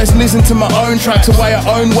to my space and listen to my own tracks. The way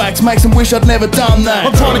I own wax makes them wish I'd never done that.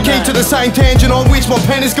 I'm trying to keep to the same tangent on which my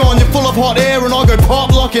pen is gone. You're full of hot air and I go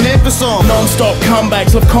pop like an emphasis. Non-stop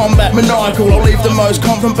comebacks of combat maniacal. I'll leave the most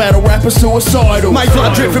confident battle rapper suicidal. Make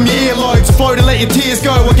blood drip from your earlobes, flow to let your tears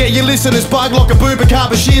go. I'll get your listeners bug like a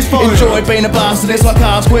Boubacar Bashir's phone. Enjoy being a bastard, it's like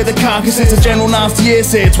ask where the carcass is. A general nasty air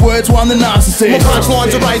sets, words won the narcissist. My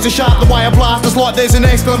punchlines are razor sharp, the way I blast is like there's an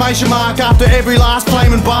exclamation mark after every last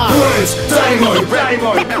flaming bar. Words, Damo, Rap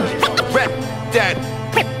that.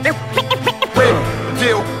 Real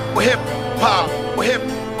deal with hip hop, with hip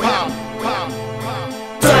hop.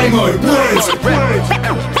 Damo, Blaze,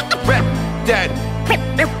 Rap that.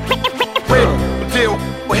 Real deal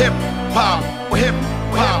with hip hop, with hip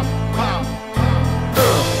hop.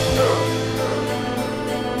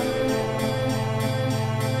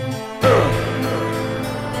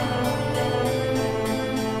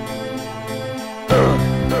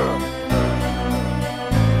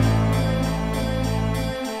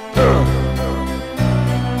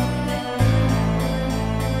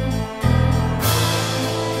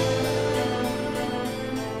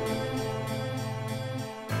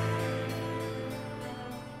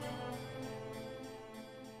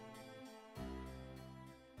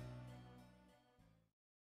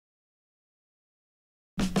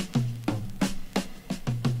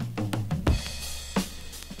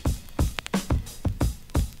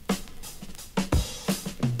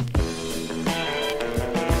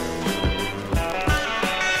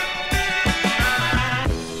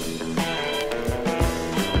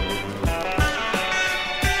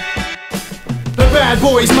 Bad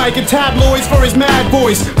boys making tabloids for his mad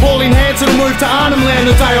voice. Pauline Hanson will move to Arnhem Land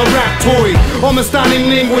the day I rap toy. I'm a stunning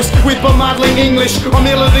linguist with bemuddling English. I'm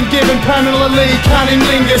iller than Gibbon, Pamela Lee, cunning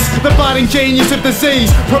lingus. The budding genius of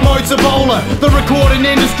disease promotes Ebola. The recording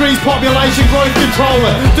industry's population growth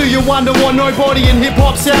controller. Do you wonder why nobody in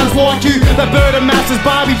hip-hop sounds like you? The bird of masses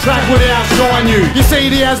Barbie track would outshine you. Your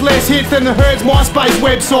CD has less hits than the Hertz MySpace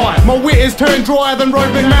website. My wit is turned drier than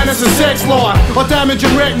Rope McManus' sex life. I damage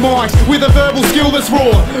and wreck mics with a verbal skill that's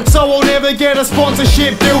raw, so I'll never get a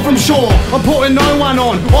sponsorship deal from Shaw. I'm putting no one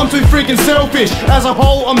on, I'm too freaking selfish. As a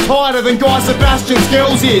whole, I'm tighter than Guy Sebastian's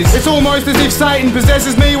girls is. It's almost as if Satan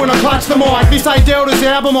possesses me when I clutch the mic. This ain't Delta's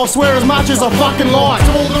album, I'll swear as much as I fucking like.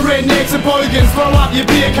 To all the rednecks and bogans, throw up your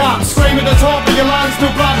beer cups. Scream at the top of your lungs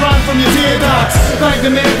till blood run from your tear ducts. Thank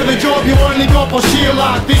the man for the job you only got by sheer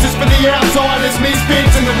luck. This is for the outsiders,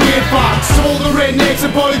 misfits and the weird fucks. To all the rednecks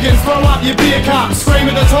and bogans, throw up your beer cups.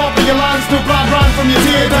 Scream at the top of your lungs till blood run from your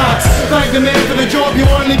tear ducts. Thank the man for the job you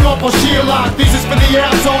only got by sheer luck. This is for the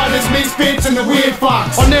outsiders, misfits and the weird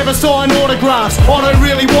fucks. I never sign autographs, I don't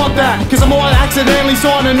really want that, cause I might accidentally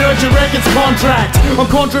sign a Nurture Records contract. I'm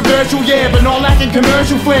controversial, yeah, but not lacking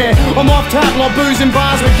commercial flair. I'm off tap like booze in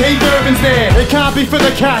bars with Keith Urban's there. It can't be for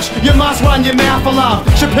the cash, you must run your mouth for love.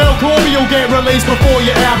 Chappelle Corby will get released before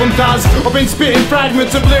your album does. I've been spitting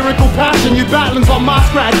fragments of lyrical passion. You battlings like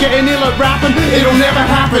Muskrat, getting ill at rapping, it'll never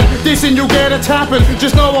happen. Dissing you'll get a tapping,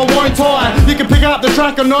 just know I won't tire. You can pick up the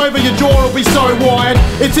track on Nova, your jaw will be so wired.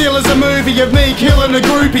 It's ill as a movie of me killing a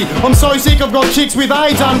groupie. I'm so sick I've got chicks with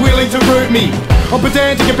AIDS unwilling to root me. I'm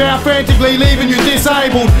pedantic about frantically leaving you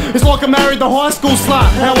disabled. It's like I married the high school slut,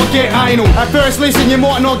 how I get anal. At first listen you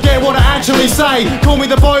might not get what I actually say. Call me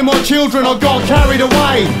the Beaumont children, I got carried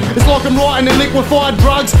away. It's like I'm writing in liquefied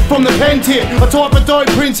drugs from the pen tip. A type of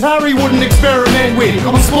dope Prince Harry wouldn't experiment with.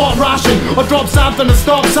 I'm spot rushing, I drop something to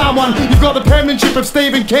stop someone. You've got the penmanship of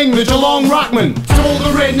Stephen King, the Geelong Ruckman. To all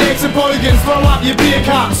the rednecks and bogans, throw up your beer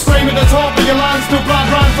cups. Scream at the top of your lungs till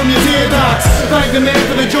blood run from your tear ducts. Thank the man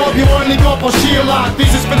for the job you only got by sheer luck. This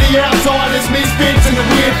is for the outsiders, misfits and the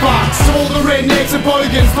weird fucks. To all the rednecks and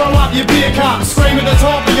bogans, throw up your beer cups. Scream at the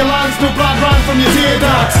top of your lungs till blood run from your tear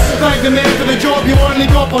ducts. Thank the man for the job you only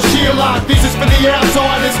got by sheer luck. This is for the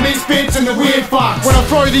outsiders, misfits and the weird fucks. When I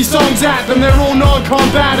throw these songs at them, they're all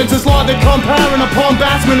non-combatants. It's like they're comparing a Pond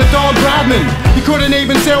batsman to Don Bradman. You couldn't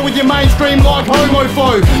even sell with your mainstream like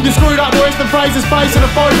homophobe. You screwed up worse than Fraser's face in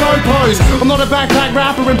a photo pose. I'm not a backpack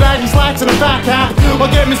rapper in baggy slacks and a fat cap. I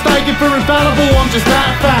get mistaken for infallible, I'm just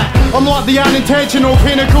that fat. I'm like the unintentional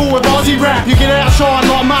pinnacle of Aussie rap. You get outshined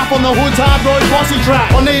like Muff on the Hood's hard road posse track.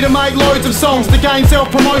 I need to make loads of songs to gain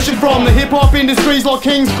self-promotion from. The hip-hop industry's like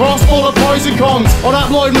King's Cross, full of pros and cons. I'd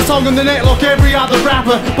upload my song on the net like every other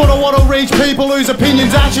rapper, but I want to reach people whose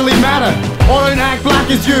opinions actually matter. I don't act black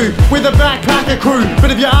as you, with a backpacker crew,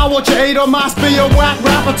 but if you are what you eat, I must be a whack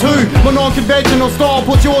rapper too. My non-conventional style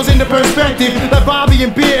puts yours into perspective. That Barbie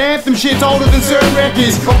and beer anthem shit's older than certain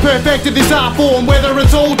records. I've perfected this art form, whether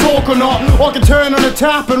it's all talk or not. I can turn on a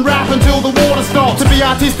tap and rap until the water stops. To be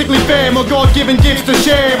artistically fair, my God-given gifts to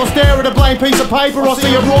share. If I stare at a blank piece of paper, I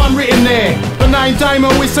see a rhyme written there. The name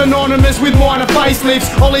Damo is synonymous with minor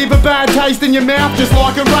facelifts. I'll leave a bad taste in your mouth just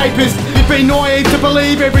like a rapist. You'd be naive to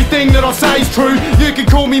believe everything that I say's true. You can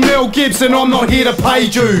call me Mel Gibson, I'm not here to pay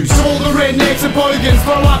dues. To all the rednecks and bogans,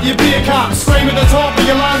 fill up your beer cups, scream at the top of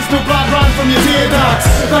your lungs till blood runs from your tear ducts.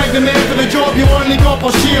 Thank the man for the job you only got by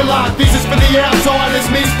sheer luck. This is for the outsiders,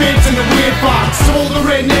 misfits and the weird fucks. To all the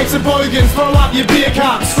rednecks and bogans, fill up your beer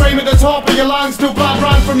cups, scream at the top of your lungs till blood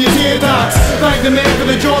runs from your tear ducts. Thank the man for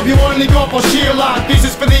the job you only got by sheer luck. This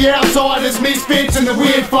is for the outsiders, misfits and the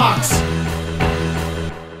weird fucks.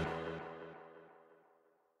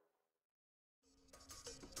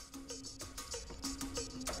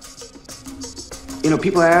 You know,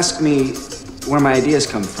 people ask me where my ideas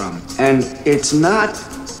come from, and it's not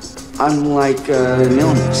unlike an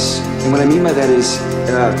illness. And what I mean by that is,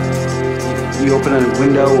 you open a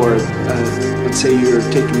window, or let's say you're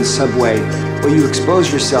taking the subway, or you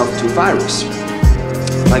expose yourself to a virus.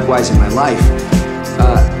 Likewise, in my life,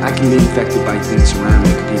 I can be infected by things around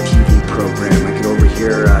me. It could be a TV program. I could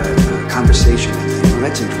overhear a conversation and think, well,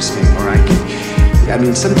 that's interesting. Or I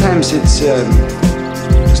mean, sometimes it's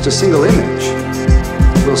just a single image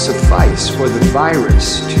will suffice for the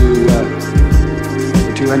virus to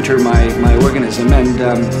enter my organism and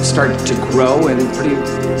start to grow, and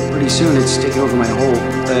pretty soon it's taking over my whole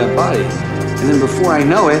body. And then before I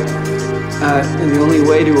know it, the only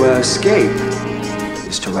way to escape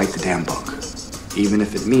is to write the damn book, even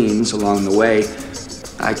if it means along the way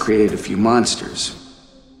I created a few monsters.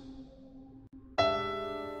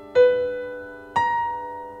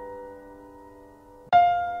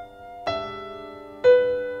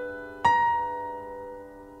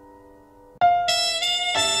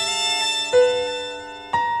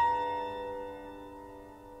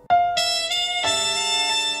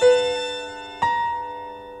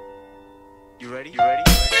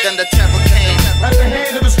 Then the temple came. At the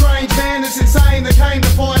hand of a strange man that's insane that came to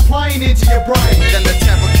fly a plane into your brain. Then the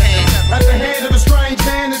temple came. At the hand of a strange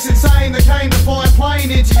man that's insane that came to fly a plane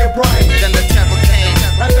into your brain. Then the temple came.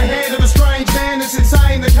 At the hand of a strange man that's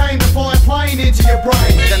insane that came to fly a plane into your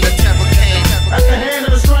brain. Then the temple came. At the hand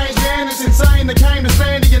of a strange man that's insane that came to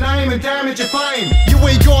slander your name and damage your fame. You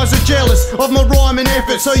weak guys are jealous of my rhyming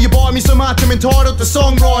effort, so you buy me so much I'm entitled to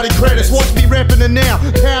songwriting credits. Watch me reppin' it now,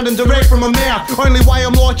 pounding direct from my mouth. Only way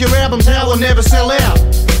I'm like your album's how I'll never sell out.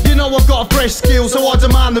 You know I've got fresh skills, so I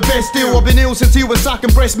demand the best deal. I've been ill since you were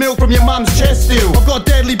sucking breast milk from your mum's chest still. I've got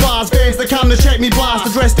deadly bars, fans that come to check me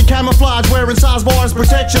blast, dressed in camouflage, wearing SARS virus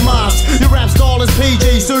protection masks. Your rap style is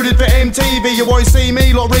PG, suited for MTV. You won't see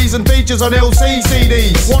me like Reason features on LC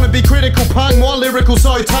CDs. Wanna be critical punk, my lyrical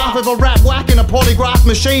so tough. If I rap whack in a polygraph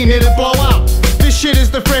machine, it'd blow up. This shit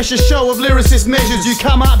is the freshest show of lyricist measures. You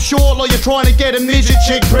come up short like you're trying to get a midget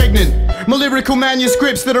chick pregnant. My lyrical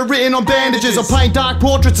manuscripts that are written on bandages. I paint dark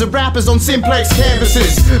portraits of rappers on simplex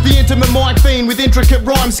canvases. The intimate mic fiend with intricate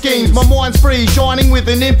rhyme schemes. My mind's free, shining with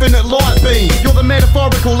an infinite light beam. You're the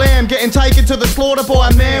metaphorical lamb getting taken to the slaughter by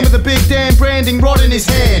a man with a big damn branding rod in his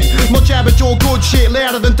hand. My jabber jaw good shit,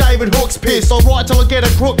 louder than David Hook's piss. I'll write till I get a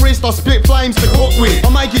crook wrist, I'll spit flames to cook with.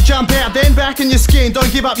 I'll make you jump out, then back in your skin.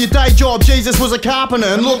 Don't give up your day job, Jesus was a carpenter,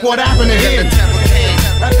 and look what happened to him.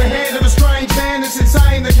 At the hand of a strange man that's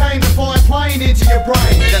insane that came to fly a plane into your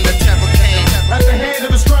brain. Then the temple came. At the hand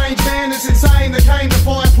of a strange man that's insane that came to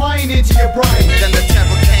fly a plane into your brain. Then the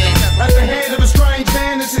temple came. At the hand of a strange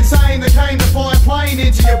man that's insane that came to fly a plane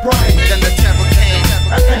into your brain. Then the temple came.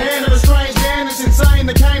 At the hand of a strange man that's insane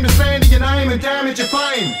that came to slander your name and damage your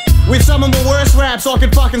fame. With some of my worst raps, I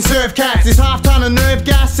can fucking serve cats. This half-ton of nerve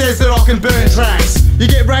gas says that I can burn tracks. You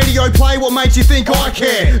get radio play, what makes you think I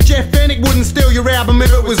care? Jeff Fennick wouldn't steal your album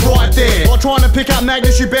if it was right there. While trying to pick up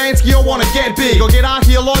Magnus Ubansky, I wanna get big. I get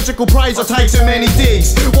archaeological praise, I take so many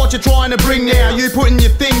digs. What you're trying to bring now, you putting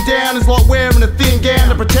your thing down is like wearing a thin gown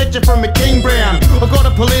to protect you from a King Brown. I got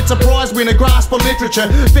a Pulitzer Prize winner, grasp for literature.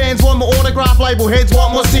 Fans want my autograph, label heads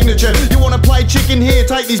want my signature. You wanna play chicken here,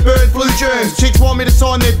 take these bird flu germs. Chicks want me to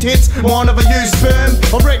sign their tits, mind if I use sperm?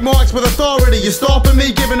 I wreck mics with authority. You're stopping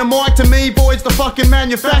me, giving a mic to me, boys, the fucking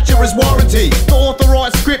manufacturer's warranty. The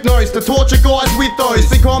authorised script notes to torture guys with those.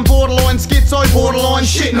 Think I'm borderline schizo, borderline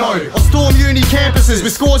shit no. I storm uni campuses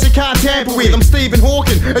with scores you can't tamper with. I'm Stephen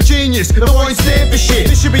Hawking, a genius that won't stand for shit.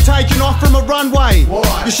 This should be taken off from a runway.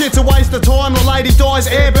 Why? Your shit's a waste of time, the lady dies,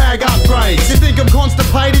 airbag upgrades. You think I'm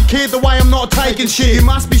constipated, kid, the way I'm not taking shit. You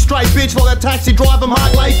must be straight bitch like that taxi driver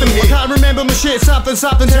Mark Latham here. I can't remember my shit, something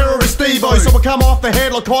terrorist Steve-O. So I come off the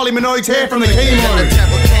head like Kylie Minogue's hair from the chemo.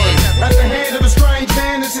 At the hand of a strange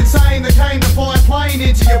man that's insane that came to fly a plane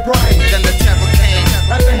into your brain. Then the temple came.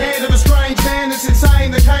 At the hand of a strange man that's insane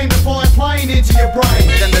that came to fly a plane into your brain.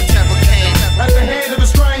 Then the temple came. At the hand of a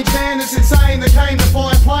strange man that's insane that came to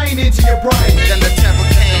fly a plane into your brain. Then the temple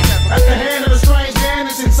came. At the hand of a strange man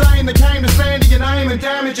that's insane that came to name and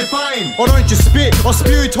damage your fame. Or don't you spit or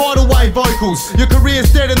spew tidal wave vocals. Your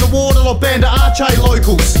career's dead in the water like Band of Arche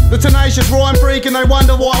locals. The tenacious rhyme freak and they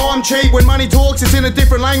wonder why I'm cheap. When money talks it's in a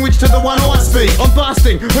different language to the one I speak. I'm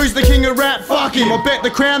busting, who's the king of rap? Fuck him. I bet the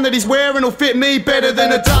crown that he's wearing will fit me better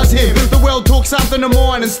than it does him. The world took something of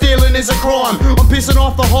mine and stealing is a crime. I'm pissing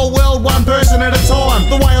off the whole world one person at a time.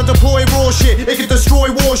 The way I deploy raw shit, it can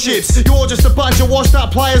destroy warships. You're just a bunch of washed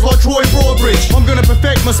up players like Troy Broadbridge. I'm gonna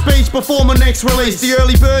perfect my speech before my next release. The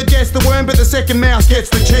early bird gets the worm but the second mouse gets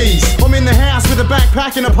the cheese. I'm in the house with a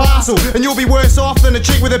backpack and a parcel, and you'll be worse off than a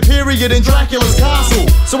chick with a period in Dracula's castle.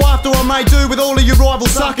 So after I made do with all of your rival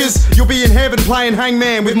suckers, you'll be in heaven playing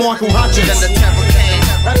hangman with Michael Hutchins. Then the temple came.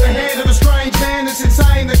 At the hand of a strange man that's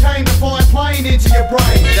insane that came to fly a plane into your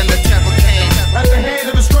brain. Then the temple came. At the hand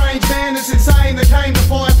of a strange man that's insane that came to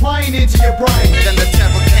fly a plane into your brain. Then the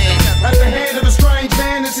temple came. At the hand of a strange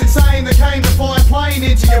man that's insane that came to fly a plane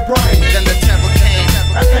into your brain. Then the temple came.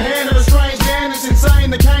 At the hand of a strange man that's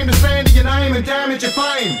insane that came to slander your name and damage your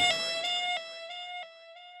fame.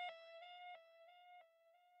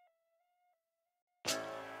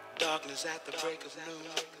 Darkness at the break of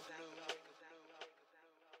noon.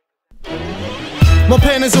 My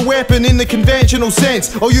pen is a weapon in the conventional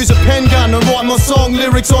sense. I'll use a pen gun and write my song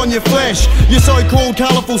lyrics on your flesh. Your so-called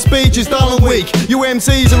colourful speech is dull and weak. You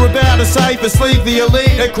MCs are about as safe as Sleep the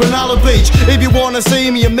Elite at Cronulla Beach. If you wanna see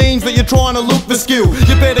me, it means that you're trying to look for skill.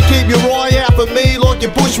 You better keep your eye out for me like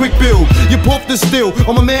your Bushwick Bill. You puff the still,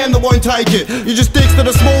 I'm a man that won't take it. You just dicks that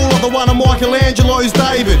are small like the one of Michelangelo's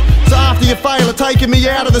David. So after you fail at taking me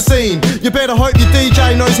out of the scene, you better hope your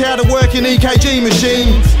DJ knows how to work an EKG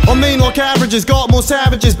machine. I mean like averages got more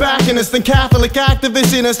savages backing us than Catholic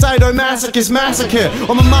activists in a sadomasochist massacre.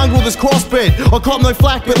 I'm a mongrel that's crossbred. I cop no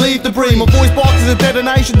flack but leave debris. My voice box is a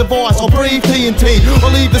detonation device. I'll breathe TNT.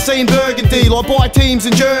 I leave the scene burgundy like buy teams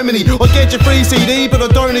in Germany. I get your free CD but I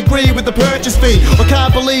don't agree with the purchase fee. I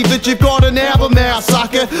can't believe that you've got an album out,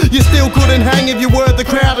 sucker. You still couldn't hang if you were the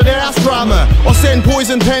crowded house drummer. I send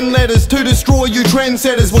poison pen letters to destroy you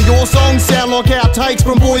trendsetters. Well, your songs sound like outtakes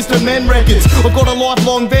from Boys to Men records. I've got a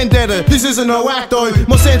lifelong vendetta. This isn't no act though.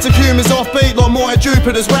 My sense of humour's offbeat like Maya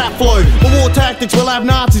Jupiter's rap flow. My war tactics will have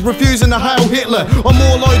Nazis refusing to hail Hitler. I'm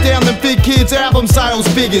more low down than Big Kid's album sales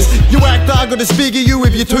figures. You act thug or disfigure you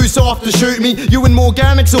if you're too soft to shoot me. You and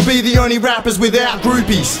Morganics will be the only rappers without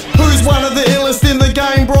groupies. Who's one of the illest in the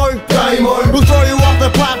game, bro? Damo. We'll throw you off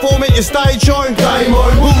the platform at your stage show. Damo.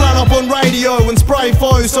 We'll run up on radio and spray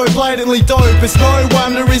foes so blatantly dope it's no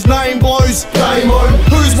wonder his name blows. Damo.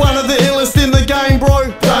 Who's one of the illest in the game,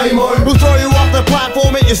 bro? Damo. We'll throw you off the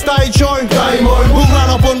platform at your stage show. Damo. We'll run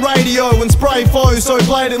up on radio and spray foes so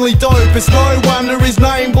blatantly dope it's no wonder his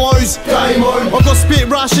name blows. Damo. I've got spit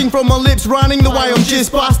rushing from my lips running the way I'm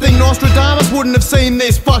just busting. Nostradamus wouldn't have seen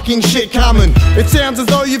this fucking shit coming. It sounds as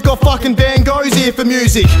though you've got fucking Van Gogh's ear for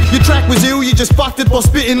music. Your track was ill, you just fucked it by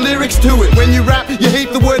spitting lyrics to it. When you rap, you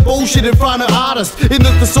heap the word bullshit in front of artists. In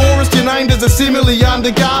the thesaurus, you're named as a simile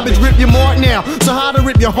under garbage. Rip your mic now, so hard to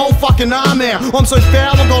rip your whole fucking arm out. I'm so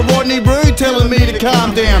foul, I got Rodney Rude telling me to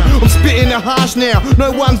calm down. I'm spitting it harsh now,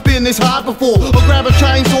 no one's been this hard before. I'll grab a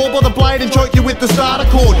chainsaw by the blade and choke you with the starter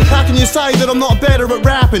cord. How can you say that I'm not better at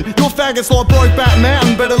rapping? Your faggots like Brokeback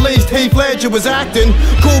Mountain, but at least Heath Ledger was acting.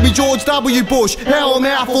 Call me George W. Bush, how I'm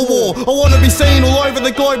out for war. I wanna be seen all over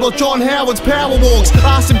the globe like John Howard's power walks.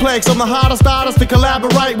 Arsenplex, I'm the hardest artist to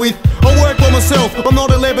collaborate with. I work by myself, I'm not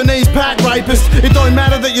a Lebanese pack rapist. It don't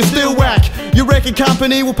matter that you're still whack. Your record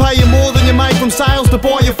company will pay you more than you make from sales to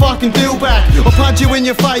buy your fucking deal back. I'll punch you in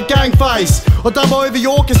your fake gang face. I'll dub over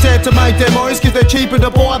your cassette to make demos cause they're cheaper to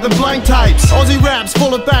buy than blank tapes. Aussie raps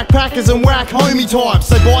full of backpackers and whack homie types.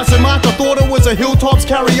 They buy so much I thought it was a Hilltops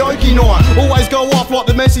karaoke night. Always go off like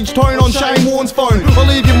the message tone on Shane Warne's phone. I'll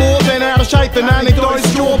leave you more than out of shape than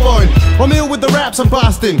anecdotes jawbone. I'm ill with the raps I'm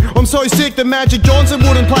busting. I'm so sick that Magic Johnson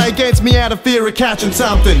wouldn't play against me out of fear of catching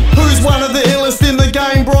something. Who's one of the illest in the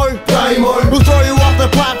game, bro? Damo. We'll throw you off the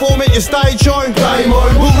platform at your stage show. Damo.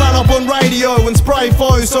 We'll run up on radio and spray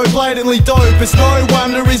foes so blatantly dope it's no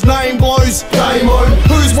wonder his name blows. Damo.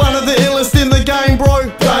 Who's one of the illest in the game, bro?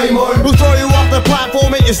 Damo. We'll throw you off the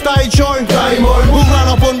platform at your stage show. Damo. We'll run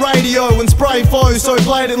up on radio and spray foes so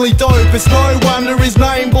blatantly dope it's no wonder his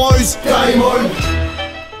name blows. Damo.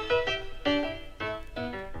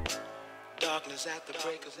 Darkness at the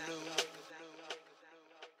break of noon.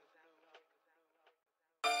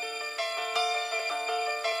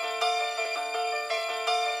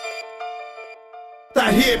 The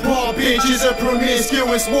That hip-hop bitch is a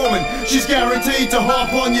promiscuous woman. She's guaranteed to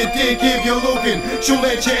hop on your dick if you're looking. She'll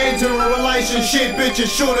let you enter a relationship, but you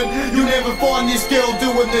shouldn't. You'll never find this girl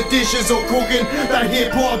doing the dishes or cooking. That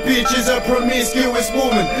hip-hop bitch is a promiscuous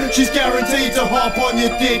woman. She's guaranteed to hop on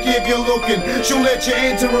your dick if you're looking. She'll let you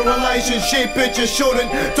enter a relationship, but you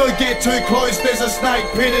shouldn't. Don't get too close, there's a snake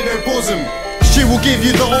pin in her bosom. She will give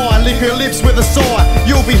you the eye, lick her lips with a sigh.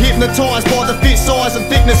 You'll be hypnotised by the fit, size and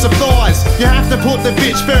thickness of thighs. You have to put the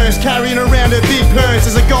bitch first, carrying around her big purse.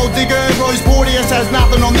 As a gold digger, Rose Porteous has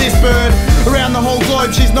nothing on this bird. Around the whole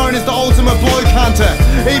globe, she's known as the ultimate bloke hunter.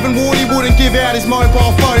 Even Wardy wouldn't give out his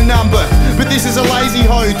mobile phone number. But this is a lazy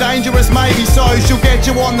hoe, dangerous maybe so. She'll get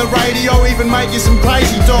you on the radio, even make you some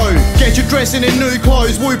crazy dough. Get you dressing in new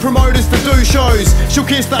clothes, woo promoters to do shows. She'll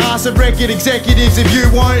kiss the ass of record executives if you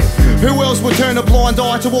won't. Who else would turn a blind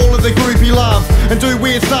eye to all of the groupie love and do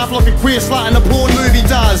weird stuff like a queer slut in a porn movie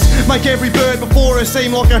does? Make every bird before her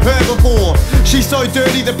seem like a herbivore. She's so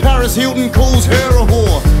dirty that Paris Hilton calls her a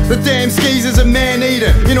whore. The damn skeezer's a man-eater.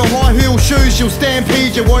 In her high-heel shoes she'll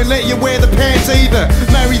stampede you, won't let you wear the pants either.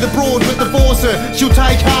 Marry the broad but divorce her, she'll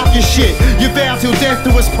take half your shit. You vow till death do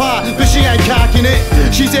us part, but she ain't cocking it.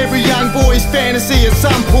 She's every young boy's fantasy at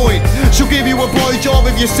some point. She'll give you a blowjob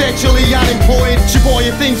if you're sexually unemployed. She'll buy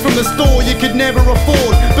you things from the store you could never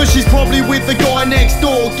afford, but she's probably with the guy next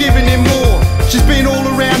door giving him more. She's been all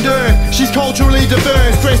around Earth, she's culturally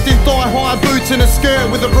diverse, dressed in thigh-high boots and a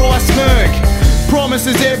skirt with a wry smirk.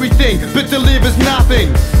 Promises everything, but delivers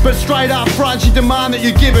nothing. But straight up front, she demand that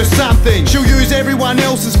you give her something. She'll use everyone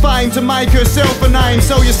else's fame to make herself a name.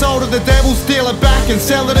 Sell your soul to the devil, steal it back and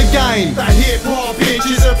sell it again. That hip-hop bitch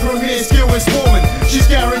is a promiscuous woman. She's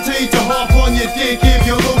guaranteed to hop on your dick if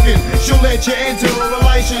you're looking. She'll let you enter a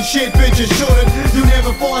relationship, but you shouldn't. You'll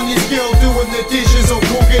never find this girl doing the dishes or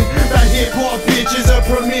cooking. That hip-hop bitch is a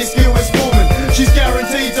promiscuous woman. She's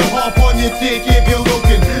guaranteed to hop on your dick if you're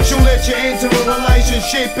looking. She'll let you enter a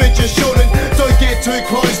relationship, but you shouldn't. Don't get too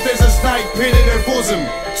close, there's a snake pin in her bosom.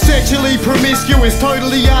 Sexually promiscuous,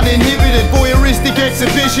 totally uninhibited, voyeuristic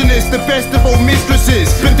exhibitionist, the best of all mistresses.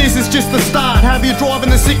 But this is just the start, have you driving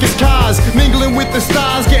the sickest cars, mingling with the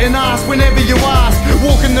stars, getting asked whenever you ask,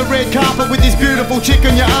 walking the red carpet with this beautiful chick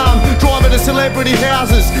on your arm, driving to celebrity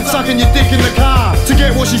houses, sucking your dick in the car. To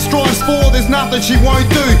get what she strives for, there's nothing she won't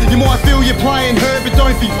do. You might feel you're playing her, but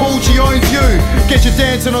don't be fooled, she owns you. Get you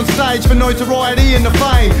dancing on stage for notoriety and the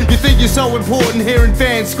fame. You think you're so important, hearing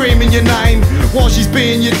fans screaming your name while she's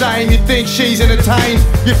being your dame. You think she's entertained,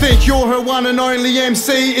 you think you're her one and only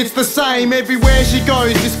MC. It's the same everywhere she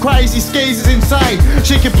goes, this crazy skis is insane.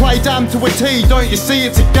 She can play dumb to a T, don't you see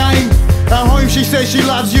it's a game? At home she says she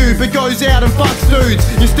loves you, but goes out and fucks dudes.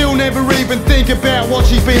 You still never even think about what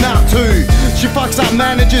she's been up to. She fucks up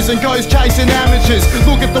managers and goes chasing amateurs.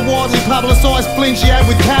 Look at the widely publicised fling she had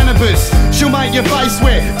with cannabis. She'll make your face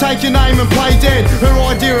sweat, take your name and play dead. Her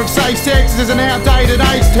idea of safe sex is an outdated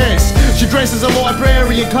AIDS test. She dresses a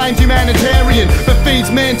librarian, claims humanitarian, but feeds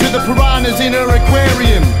men to the piranhas in her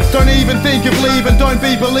aquarium. Don't even think of leaving, don't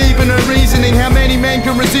be believing her reasoning. How many men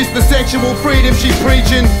can resist the sexual freedom she's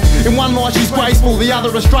preaching? In one life she's graceful, the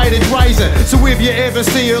other a straight edge razor. So if you ever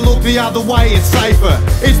see her look the other way, it's safer.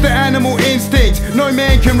 It's the animal instinct, no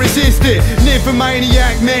man can resist it.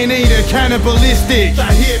 Nymphomaniac, man-eater, cannibalistic.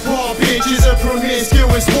 That hip-hop bitch is a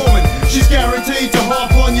promiscuous woman. She's guaranteed to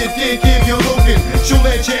hop on your dick if you're looking. She'll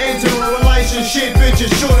let you enter a relationship, but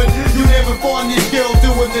you shouldn't. You'll never find this girl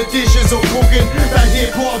doing the dishes or cooking. That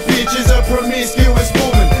hip-hop bitch is a promiscuous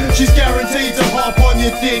woman. She's guaranteed to hop on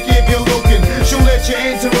your dick if you're looking. She'll let you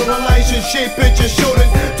enter a relationship, but you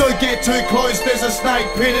shouldn't. Don't get too close, there's a snake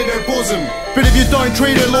pin in her bosom. But if you don't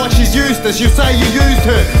treat her like she's useless, you'll say you used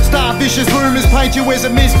her. Start vicious rumours, paint you as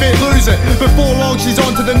a misfit loser. Before long she's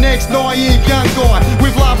on to the next naive young guy,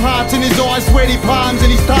 with love hearts in his eyes, sweaty palms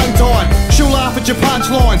and his tongue tied. She'll laugh at your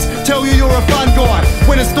punchlines, tell you you're a fun guy,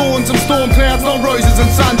 when it's dawn, some storm clouds, not roses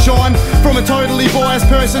and sunshine. From a totally biased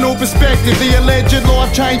personal perspective, the alleged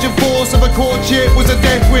life-changing force of a courtship was a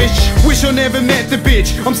death wish. Wish I never met the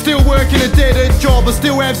bitch. I'm still working a dead-end job, I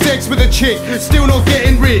still have sex with a chick, still not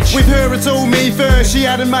getting rich. With her it's all me first, she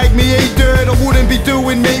had to make me eat dirt. I wouldn't be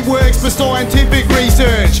doing meat works for scientific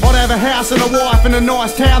research. I'd have a house and a wife in a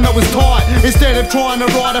nice town that was tight, instead of trying to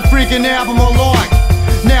write a freaking album I like.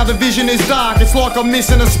 Now the vision is dark, it's like I'm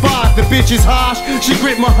missing a spark. The bitch is harsh, she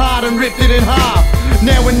gripped my heart and ripped it in half.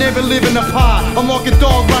 Now we're never living apart, I'm like a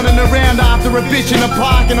dog running around after a bitch in a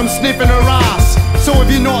park and I'm sniffing her ass. So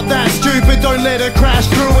if you're not that stupid, don't let her crash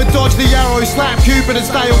through it. Dodge the arrow, slap Cupid and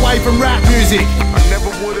stay away from rap music. I never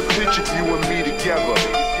would have pictured you and me together.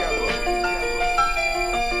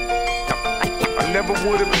 I never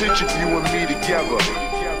would have pictured you and me together.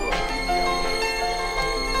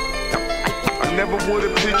 I never would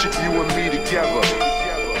have pictured you and me together.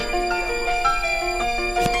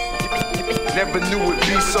 Never knew it'd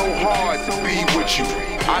be so hard to be with you.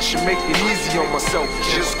 I should make it easy on myself and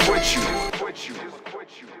just quit you.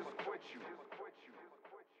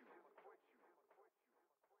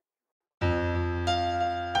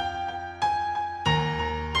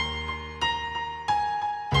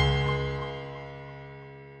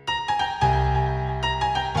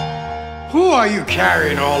 Who are you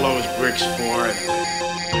carrying all those bricks for?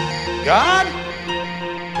 God?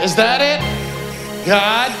 Is that it?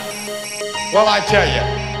 God? Well, I tell you,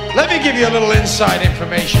 let me give you a little inside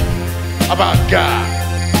information about God.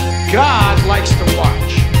 God likes to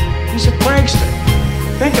watch. He's a prankster.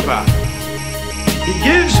 Think about it. He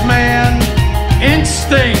gives man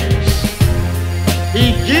instincts.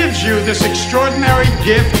 He gives you this extraordinary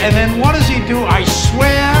gift, and then what does he do? I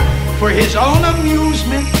swear, for his own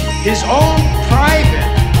amusement, his own private,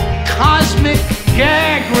 cosmic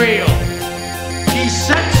gag reel, he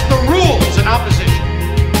sets the rules in opposition.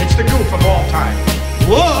 It's the goof of all time.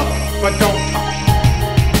 Look, but don't touch.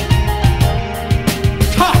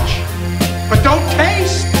 Touch, but don't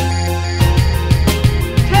taste.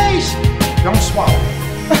 Taste, don't swallow.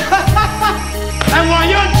 And while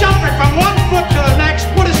you're jumping from one foot to the next,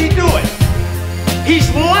 what is he doing? He's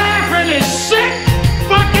laughing his sick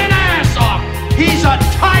fucking ass off. He's a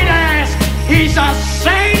tight ass. He's a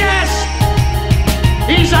sadist.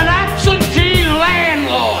 He's an absentee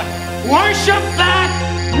landlord. Worship that?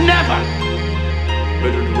 Never.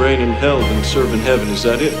 Better to reign in hell than serve in heaven, is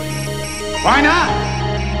that it? Why not?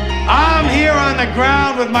 I'm here on the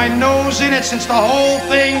ground with my nose in it since the whole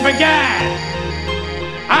thing began.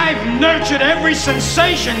 I've nurtured every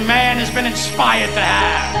sensation man has been inspired to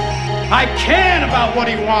have. I cared about what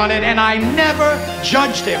he wanted, and I never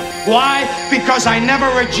judged him. Why? Because I never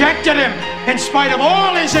rejected him. In spite of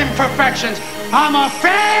all his imperfections, I'm a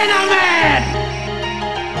fan of man.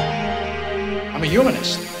 I'm a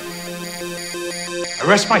humanist. I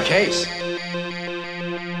rest my case.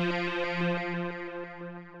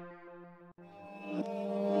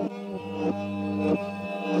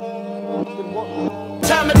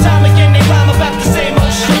 Time and time again, they rhyme about the same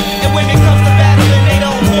old shit. And when it comes to battling, they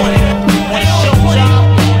don't want it. When it's showtime,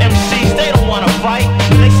 MCs, they don't wanna fight.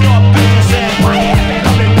 They start business and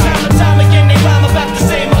time and time again, they rhyme about the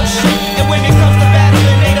same old shit. And when it comes to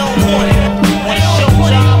battling, they don't want it. When it's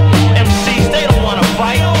showtime, MCs, they don't wanna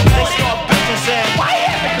fight. They start business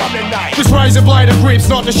and this razor blade of grips,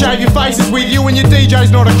 not to shave your faces with you and your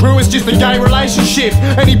DJ's not a crew, it's just a gay relationship.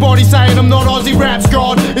 Anybody saying I'm not Aussie rap's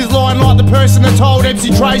God is lying like the person that told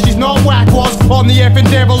MC Trey she's not whack was. I'm the effing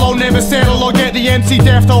devil, I'll never settle. I'll get the MC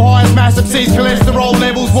death, I'll highest massive C's. Cholesterol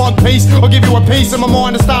levels want peace, I'll give you a piece of my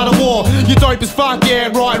mind to start a war. You're dope as fuck, yeah,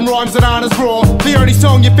 writing rhymes that aren't as raw. The only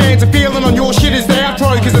song your fans are feeling on your shit is the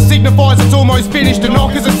outro, cause it signifies it's almost finished. And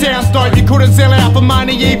not cause it sounds dope, you couldn't sell out for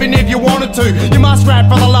money even if you wanted to. You must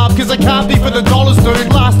rap for the love, cause it can't be for the dollars,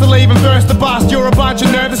 dude. Last to leave and first to bust, you're a bunch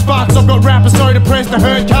of nervous fucks. I've got rappers so depressed a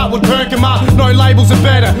haircut would perk them up. No labels are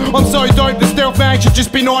better, I'm so dope the stealth mag should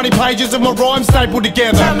just be 90 pages of my rhymes stapled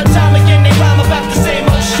together. time and time again, they rhyme about the same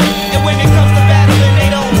old shit. And when it comes to battling, they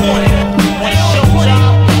don't want it. When it's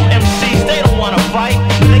showtime, MCs, they don't wanna fight.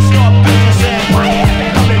 They start business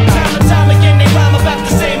and time and time again, they rhyme about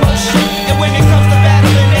the same old shit. And when it comes to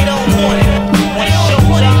battling, they don't want it. When it's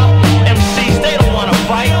showtime, MCs, they don't wanna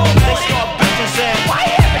fight. They start business and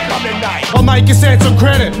I'll make a sense of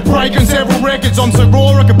credit, breaking several records. I'm so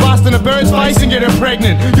raw I could bust in a bird's face and get her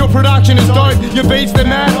pregnant. Your production is dope, your beats they're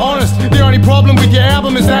mad honest. The only problem with your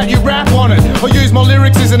album is that you rap on it. I use my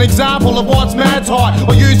lyrics as an example of what's mad tight.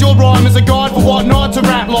 I use your rhyme as a guide for what not to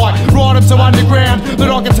rap like. Write them so underground that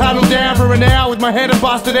I can tunnel down for an hour with my head and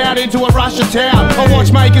busted out into a Russian town. I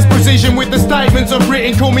watch makers precision with the statements I've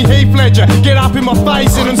written. Call me Heath Ledger, get up in my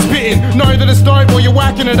face and I'm spitting. Know that it's dope while you're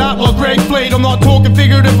whacking it up like Greg Fleet. I'm not talking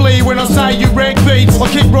figuratively when I say you wreck beats. I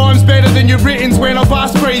kick rhymes better than your writtens when I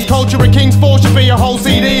bust breeze. Culture of King's 4 should be a whole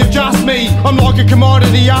CD of just me. I'm like a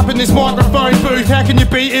commodity up in this microphone booth. How can you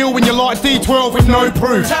be ill when you're like D12 with no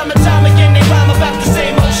proof? time and time again, they rhyme about the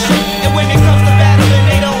same old shit. And when it comes to battling,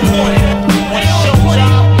 they don't want it. When it's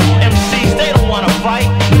showtime, MCs, they don't wanna fight.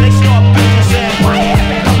 They start business and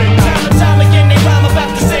time and time again, they rhyme about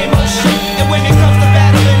the same old shit. And when it comes to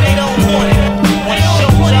battling, they don't want it. When it's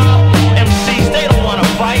showtime, MCs, they don't wanna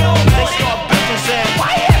fight. They start business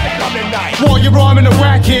and While you're rhyming a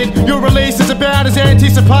whack hit, your release is about as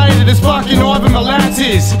anticipated as fucking Ivan Milatsi.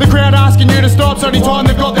 is. The crowd asking you to stop's only time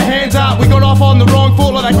they've got their hands up. We got off on the wrong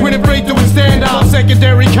foot like that Quinnipiac doing stand up.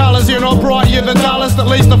 Secondary colours, you're not bright, you're the dullest. At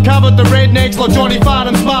least I've covered the rednecks like Johnny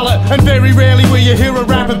Farnham's mullet. And very rarely will you hear a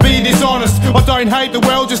rapper be dishonest. I don't hate the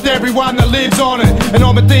world, just everyone that lives on it. And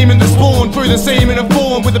I'm a demon that spawned through the semen of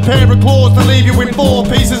form, with a pair of claws to leave you in 4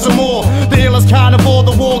 pieces or more. The illest carnivore,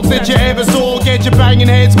 the walks that you ever saw. Get your banging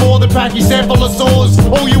heads more than pachycephalosaurs.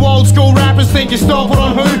 All you old school rappers think you're stopping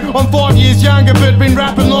on who? I'm 5 years younger but been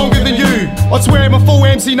rapping longer than you. I'd swear my full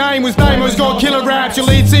MC name was Damo's got killer raps. Your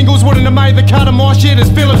lead singles wouldn't have made the cut of my shit as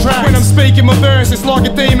filler tracks. When I'm speaking my verse, it's like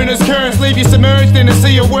a demon is cursed. Leave you submerged in a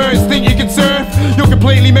sea of words. Think you can surf? You're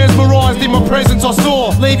completely mesmerised in my presence, I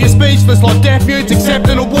saw. Leave you speechless like deaf mutes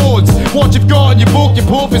accepting awards. What you've got in your book, your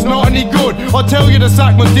poof is not any good. I'd tell you to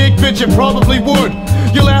suck my dick, but you probably would.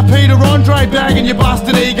 You'll have Peter Andre bagging your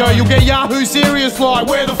busted ego. You'll get Yahoo serious like,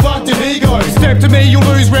 where the fuck did he go? Step to me, you'll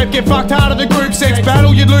lose rep, get fucked hard at the group sex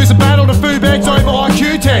battle. You'd lose a battle to Fubex over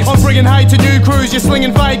IQ tests. I'm bringing hate to new crews, you're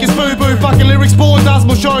slinging fake as boo-boo. Fucking lyrics spawn does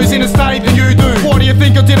more shows in a state than you do. Why do you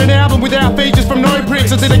think I did an album without features from no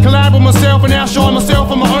pricks? I did a collab with myself and outshine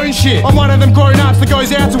myself on my own shit. I'm one of them grown-ups that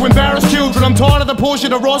goes out to embarrass children. I'm tired of the Porsche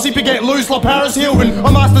to Rossi for getting loose like Paris Hilton.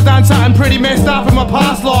 I must have done something pretty messed up in my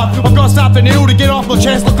past life. I've got something ill to get off my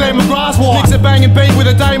chest like Glenn McGrath's wife. Mix a banging beat with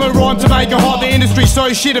a Damo rhyme to make it hot. The industry's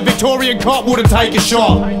so shit a Victorian cop wouldn't take a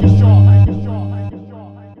shot.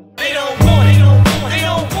 They don't want it. They don't want it. They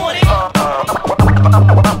don't want it. They don't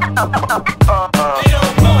want it. They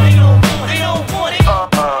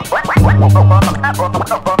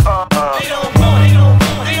don't want it.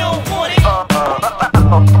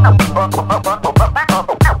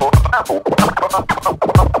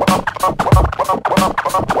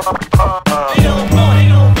 They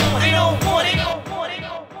don't want it.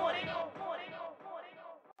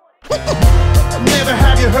 Never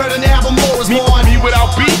have you heard an album more is mine. Me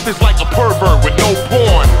without beef is like a pervert with no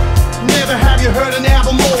porn. Never have you heard an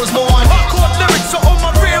album more is mine. Hardcore lyrics are all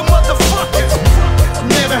my real motherfuckers.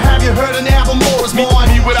 Never have you heard an album more is mine.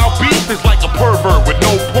 Me without beef is like a pervert with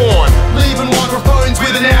no porn. Leaving microphones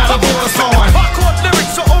with an album or a sign. Hardcore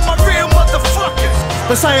lyrics are all my real motherfuckers.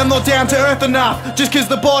 They say I'm not down to earth enough, just cause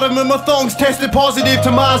the bottom of my thongs tested positive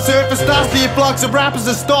to Mars surface dust. The influx of rappers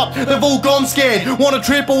has stopped, they've all gone scared. Want a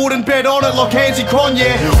trip, I wouldn't bet on it like Hansi Kron,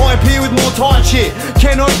 yeah. I appear with more tight shit.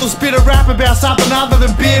 Ken Oath'll spit a rap about something other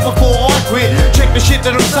than beer before I quit. Check the shit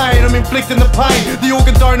that I'm saying, I'm inflicting the pain. The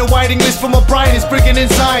organ donor waiting list for my brain is freaking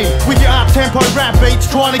insane. With your up-tempo rap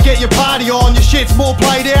beats, trying to get your party on. Your shit's more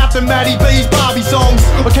played out than Matty B's Barbie songs.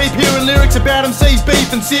 I keep hearing lyrics about MC's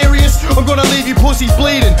beef and serious. I'm gonna leave you pussies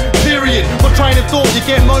bleeding, period. My train of thought, you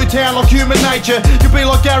get Motown like human nature. You'll be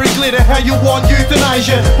like Gary Glitter, how you want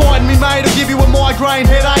euthanasia. Biting me mate, I'll give you a migraine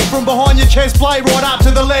headache from behind your chest plate right up to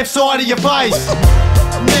the left side of your face.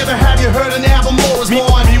 Never have you heard an album more is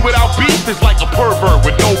mine. Me without beef is like a pervert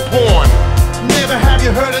with no porn. Never have you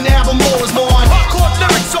heard an album more is mine. Hardcore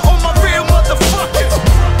lyrics are all my real motherfuckers.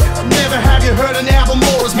 Never have you heard an album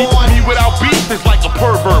more is mine. Me without beef is like a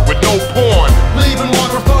pervert with no porn. Leaving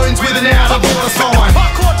microphones with an album or a sign.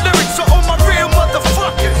 Hardcore lyrics are all my real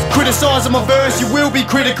motherfuckers. Criticising my verse, you will be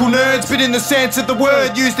critical nerds, but in the sense of the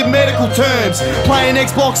word used in medical terms. Playing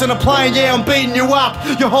Xbox on a plane, yeah, I'm beating you up.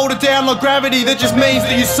 You hold it down like gravity, that just means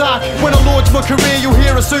that you suck. When I launch my career, you'll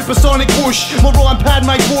hear a supersonic whoosh. My rhyme pad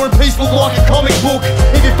makes War and Peace look like a comic book.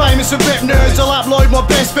 If you're famous for rap nerds, I'll upload my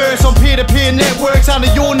best verse on peer-to-peer networks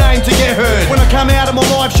under your name to get heard. When I come out of my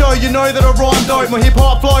live show, you know that I rhyme dope. My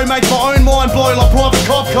hip-hop flow makes my own mind blow like Private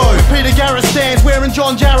Cop Code. Peter Garrett stands wearing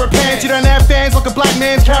John Jarrett pants. You don't have fans like a black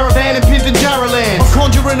man's caravan in Pintanjara lands.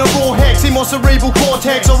 I'm conjuring a raw hex in my cerebral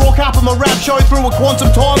cortex. I rock up on my rap show through a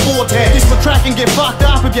quantum time vortex. This my track and get fucked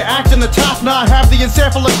up if you're acting the tough. Nah, have the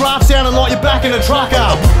encephalograph sounding like you're backing a truck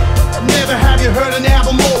up. Never have you heard an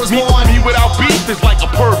album more is mine. Me without beef is like a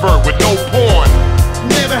pervert with no porn.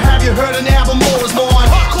 Never have you heard an album more is mine.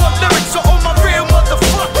 Hardcore lyrics are all my real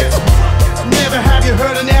motherfuckers. Never have you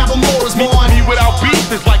heard an album more is mine. Me without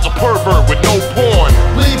beef is like a pervert with no porn.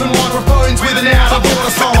 Leaving microphones with an album or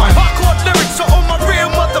a sign. Hardcore lyrics are all my real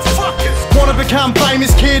motherfuckers. Wanna become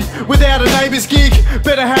famous kid without a neighbour's gig?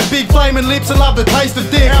 Better have big flaming lips and love the taste of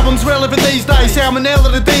dick. Albums relevant these days, salmonella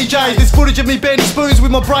to DJs. This footage of me bending spoons with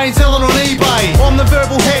my brain selling on eBay. I'm the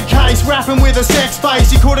verbal head case, rapping with a sex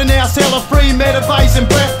face. You couldn't now sell a free metabase and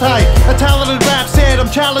breath tape. A talented rap set, I'm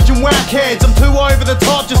challenging whack heads. I'm too over the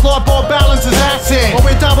top, just like Bob Balance's accent. I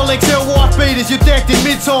wear double XL wife beaters, you're decked in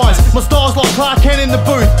mid-size. My style's like Clark Kent in the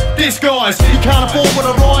booth, disguise. You can't afford what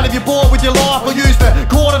I write if you're bored with your life. I use the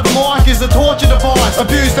cord of the mic as a torture device.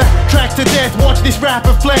 Abuse the track Whacked to death, watch this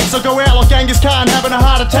rapper flex. I go out like Genghis Khan having a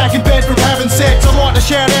heart attack in bed from having sex. I'd like to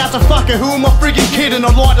shout out to fucker, who am I friggin' kidding?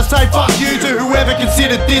 I'd like to say fuck you to whoever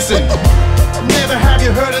considered dissing. Never have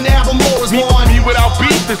you heard an album more as mine. Me without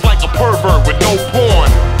beef is like a pervert with no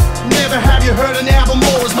porn. Never have you heard an album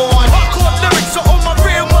more as mine. Hardcore lyrics are all my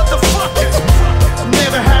real motherfuckers.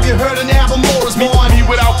 Never have you heard an album more as mine. Me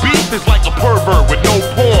without beef is like a pervert with no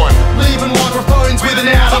porn. Leaving microphones with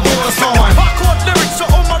an album or a sign. Hardcore lyrics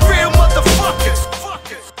are all my real motherfuckers.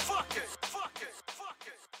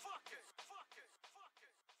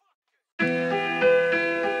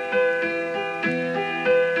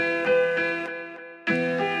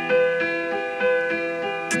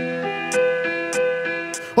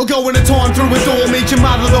 I'll go in a time through a door, meet your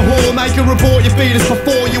mother the whore, make a report your fetus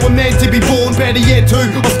before you were meant to be born. Better yet too,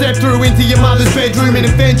 I'll step through into your mother's bedroom and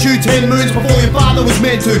invent you 10 moons before your father was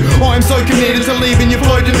meant to. I am so committed to leaving your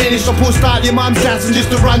flow diminished. I'll push start your mum's dancing just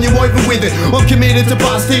to run you over with it. I'm committed to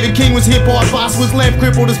bust. Stephen King was hit by a bus, was left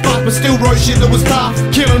crippled as fuck, but still wrote shit that was tough.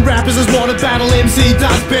 Killing rappers is what a battle MC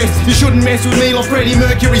does best. You shouldn't mess with me like Freddie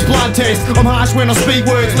Mercury's blood test. I'm harsh when I speak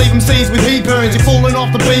words, leave them seized with heat burns. You're falling off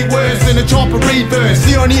the beat worse than a chopper reverse.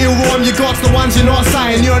 The only ill rhyme you got's the ones you're not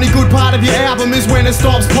saying. The only good part of your album is when it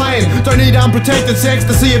stops playing. Don't need unprotected sex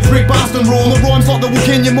to see a prick bustin' raw. The rhymes like the Wook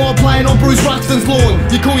in your mind playing on Bruce Ruxton's lawn.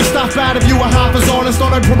 You call your stuff bad if you were half as honest.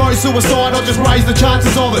 I don't promote suicide, I just raise the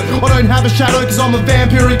chances of it. I don't have a shadow cause I'm a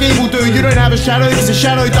vampiric evil dude. You don't have a shadow cause a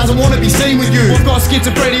shadow doesn't want to be seen with you. I've got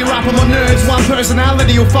schizophrenia up on my nerves. One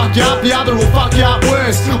personality will fuck you up, the other will fuck you up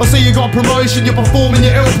worse. I see you got promotion, you're performing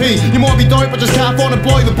your LP. You might be dope, but just can't find a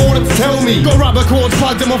bloke the border to tell me. Got rubber cords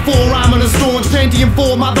plugged in my forearm and a staunch Pentium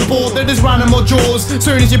 4 motherboard that is running my jaws.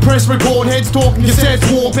 Soon as you press record, heads talking, cassettes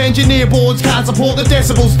warp. Engineer boards can't support the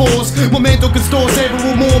decibels force. My mental can store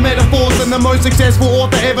several more metaphors than the most successful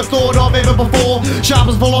author ever thought of ever before.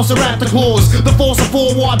 Sharp as velociraptor claws, the force of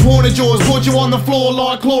 4 wide pointed jaws put you on the floor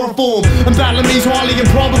like chloroform. And battling me's highly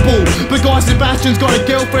improbable, but Guy Sebastian's got a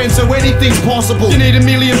girlfriend, so anything's possible. You need a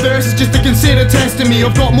million verses just to consider testing me.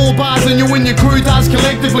 I've got more bars than you and your crew does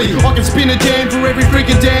collectively. I can spin a jam for every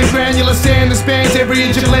freaking damn granular sand that spans every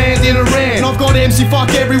inch of land in Iran. I've got MC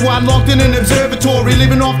fuck everyone locked in an observatory,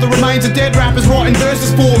 living off the remains of dead rappers writing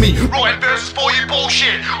verses for me. Writing verses for you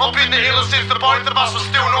bullshit. I've been the illest since the both of us were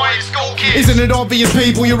still naive school kids. Isn't it obvious,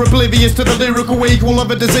 people, you're oblivious to the lyrical equal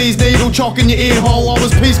of a diseased needle chocking your ear hole? I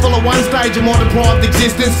was peaceful at one stage of my deprived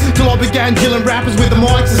existence, till I began killing rappers with the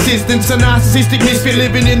mic's assistance. A narcissistic misfit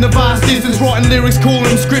living in the vast distance, writing lyrics, calling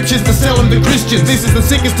them scriptures to sell them to Christians. This is the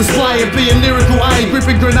sickest display of being lyrical A.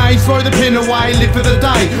 Ripping grenades, throw the pin away, live for the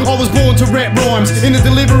day. I was born to rap rhymes. In the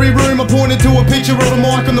delivery room I pointed to a picture of a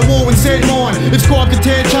mic on the wall and said mine. If Scribe could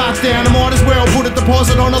tear charts down, I might as well put a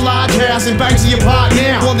deposit on a large house in Banksy Park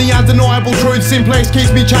now. Want the undeniable truth, Simplex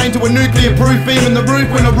keeps me chained to a nuclear-proof beam in the roof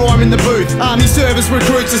when I rhyme in the booth. Army service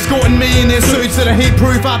recruits escorting me in their suits that are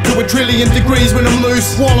heat-proof up to 1 trillion degrees when I'm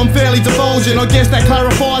loose. While I'm fairly divulgent, I guess that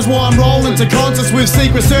clarifies why I'm rolling to concerts with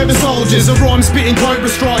Secret Service soldiers. A rhyme spitting cobra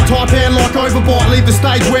strike, type hand like overbite, leave the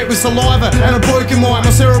stage wet with saliva and a broken mic.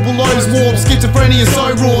 My cerebral lobes warped, schizophrenia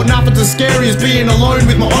so raw, nothing's as scary as being alone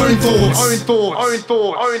with my own thoughts. Own thoughts, own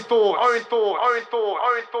thoughts, own thoughts, own thoughts, own thoughts,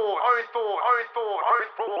 own thoughts, own thoughts, own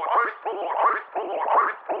thoughts, own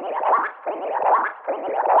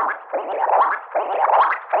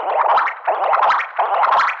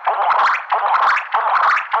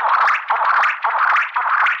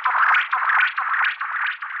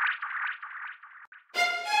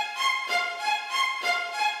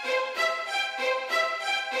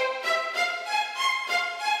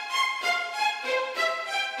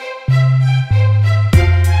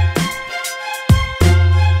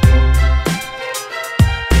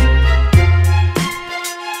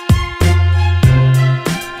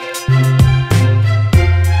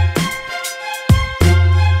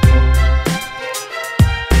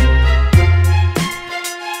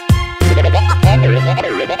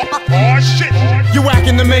You whack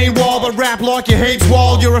in the meanwhile, but rap like your heaps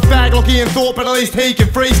wild. You're a fag like Ian Thorpe, but at least he can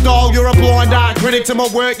freestyle. You're a blind art critic to my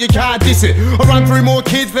work, you can't diss it. I run through more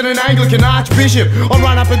kids than an Anglican archbishop. I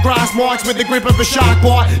run up and grass mics with the grip of a shark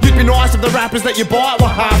bite. You'd be nice if the rappers that you bite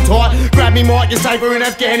were half tight. Grab me mic, you're safer in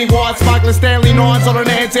Afghani white. Smuggler Stanley knives on an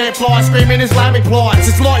ant fly, screaming Islamic plights.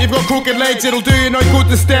 It's like you've got crooked legs, it'll do you no good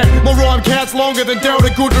to step. My rhyme counts longer than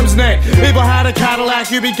Delta Goodrum's neck. If I had a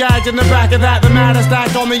Cadillac, you'd be gagged in the back of that. The maddest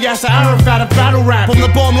act on the Yasser Arafat of battle rap. From the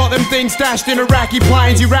bomb like them things stashed in Iraqi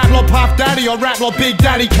planes. You rap like Puff Daddy, I rap like Big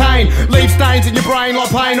Daddy Kane. Leave stains in your brain like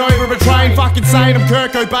pain over a train. Fucking sane, I'm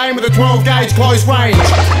Kurt Cobain with a 12 gauge close range.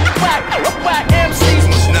 Whack MCs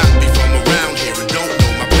must not be from around here and don't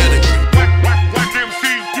know my pedigree. Whack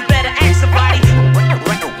MCs, you better act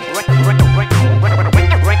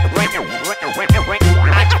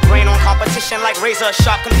razor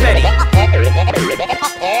sharp confetti.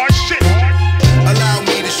 Oh shit! Allow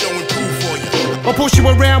me to show and prove for you. I'll push you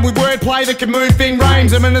around with wordplay that can move thin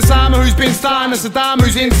rains. I'm an Osama who's been starting a Saddam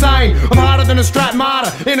who's insane. I'm harder than a strap martyr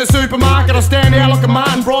in a supermarket. I stand out like a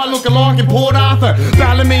Martin Bright looking like in Port Arthur.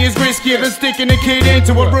 Bellamy is riskier than sticking a kid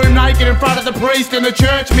into a room naked in front of the priest and the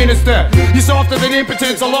church minister. You're softer than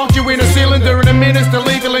impotence. I locked you in a cylinder and administer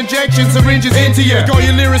lethal injection syringes into you. Got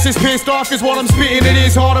your lyricist pissed off cause what I'm spitting it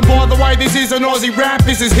is hot. And by the way, this is an Aussie rap,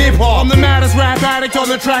 this is hip hop. I'm the maddest rap addict on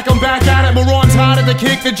the track, I'm back at it. My rhymes harder to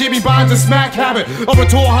kick than Jimmy Barnes' smack habit. I'll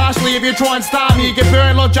retort harshly if you try and start me. You get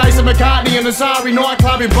burned like Jason McCartney in the Zari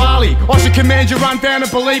nightclub in Bali. I should commend your unfounded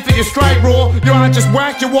belief that you're straight raw. You aren't just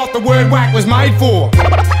whack, you're what the word whack was made for.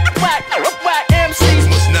 Whack MCs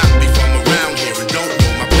Must not be from around here and don't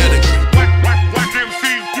know my pedigree. Whack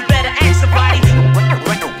MCs. You better ask somebody. I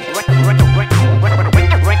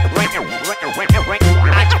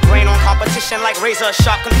rain on competition like razor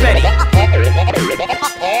sharp confetti.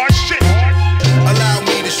 Oh shit! Allow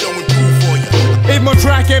me to show and prove for you. If my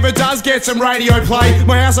track ever does get some radio play,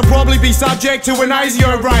 my house will probably be subject to an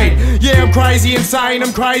ASIO raid. Yeah, I'm crazy insane,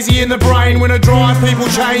 I'm crazy in the brain. When I drive, people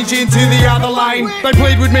change into the other lane. They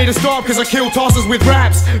plead with me to stop cause I kill tossers with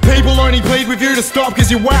raps. People only plead with you to stop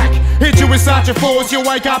cause you whack. Hit you with such a force, you'll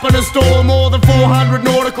wake up in a storm more than 400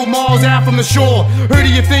 nautical miles out from the shore. Who do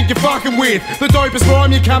you think you're fucking with? The dopest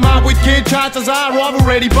rhyme you come up with, kid, chances are I've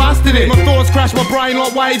already busted it. My thoughts crash my brain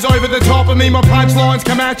like waves over the top of me. My punchlines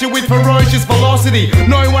come at you with ferocious velocity.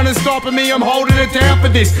 No one is stopping me, I'm holding it down for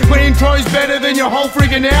this. My intro's better than your whole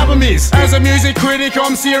friggin' album is. As a music critic,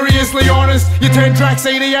 I'm seriously honest. Your 10-track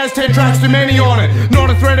CD has 10 tracks too many on it. Not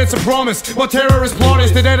a threat, it's a promise. My terrorist plot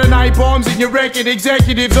is to detonate bombs in your record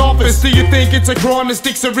executive's office. Do you think it's a crime to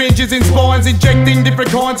stick syringes in spines, injecting different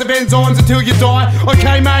kinds of enzymes until you die?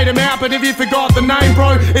 Okay, made him out, but if you forgot the name,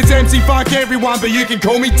 bro, it's MC Fuck Everyone, but you can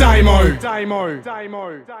call me Damo. It's MC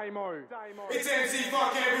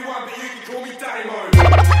Fuck Everyone, but you can call me Damo.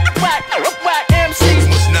 Whack MCs.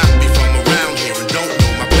 Must not be from around here and don't know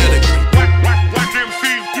my pedigree. Whack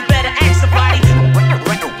MCs. You better ask somebody.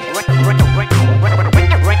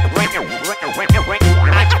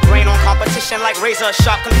 I rain on competition like razor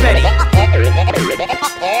sharp confetti.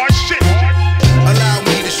 Oh shit! Allow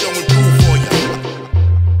me to show and prove for you.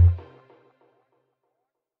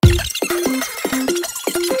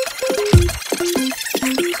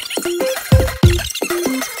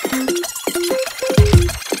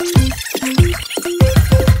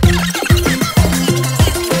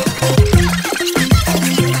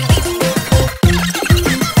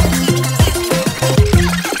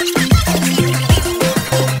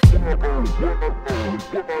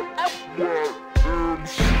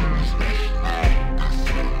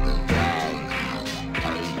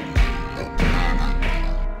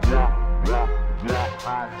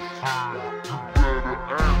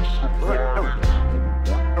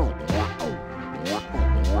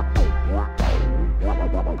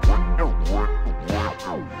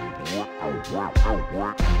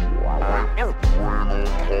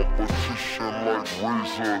 Competition like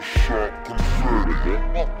razor sharp confetti.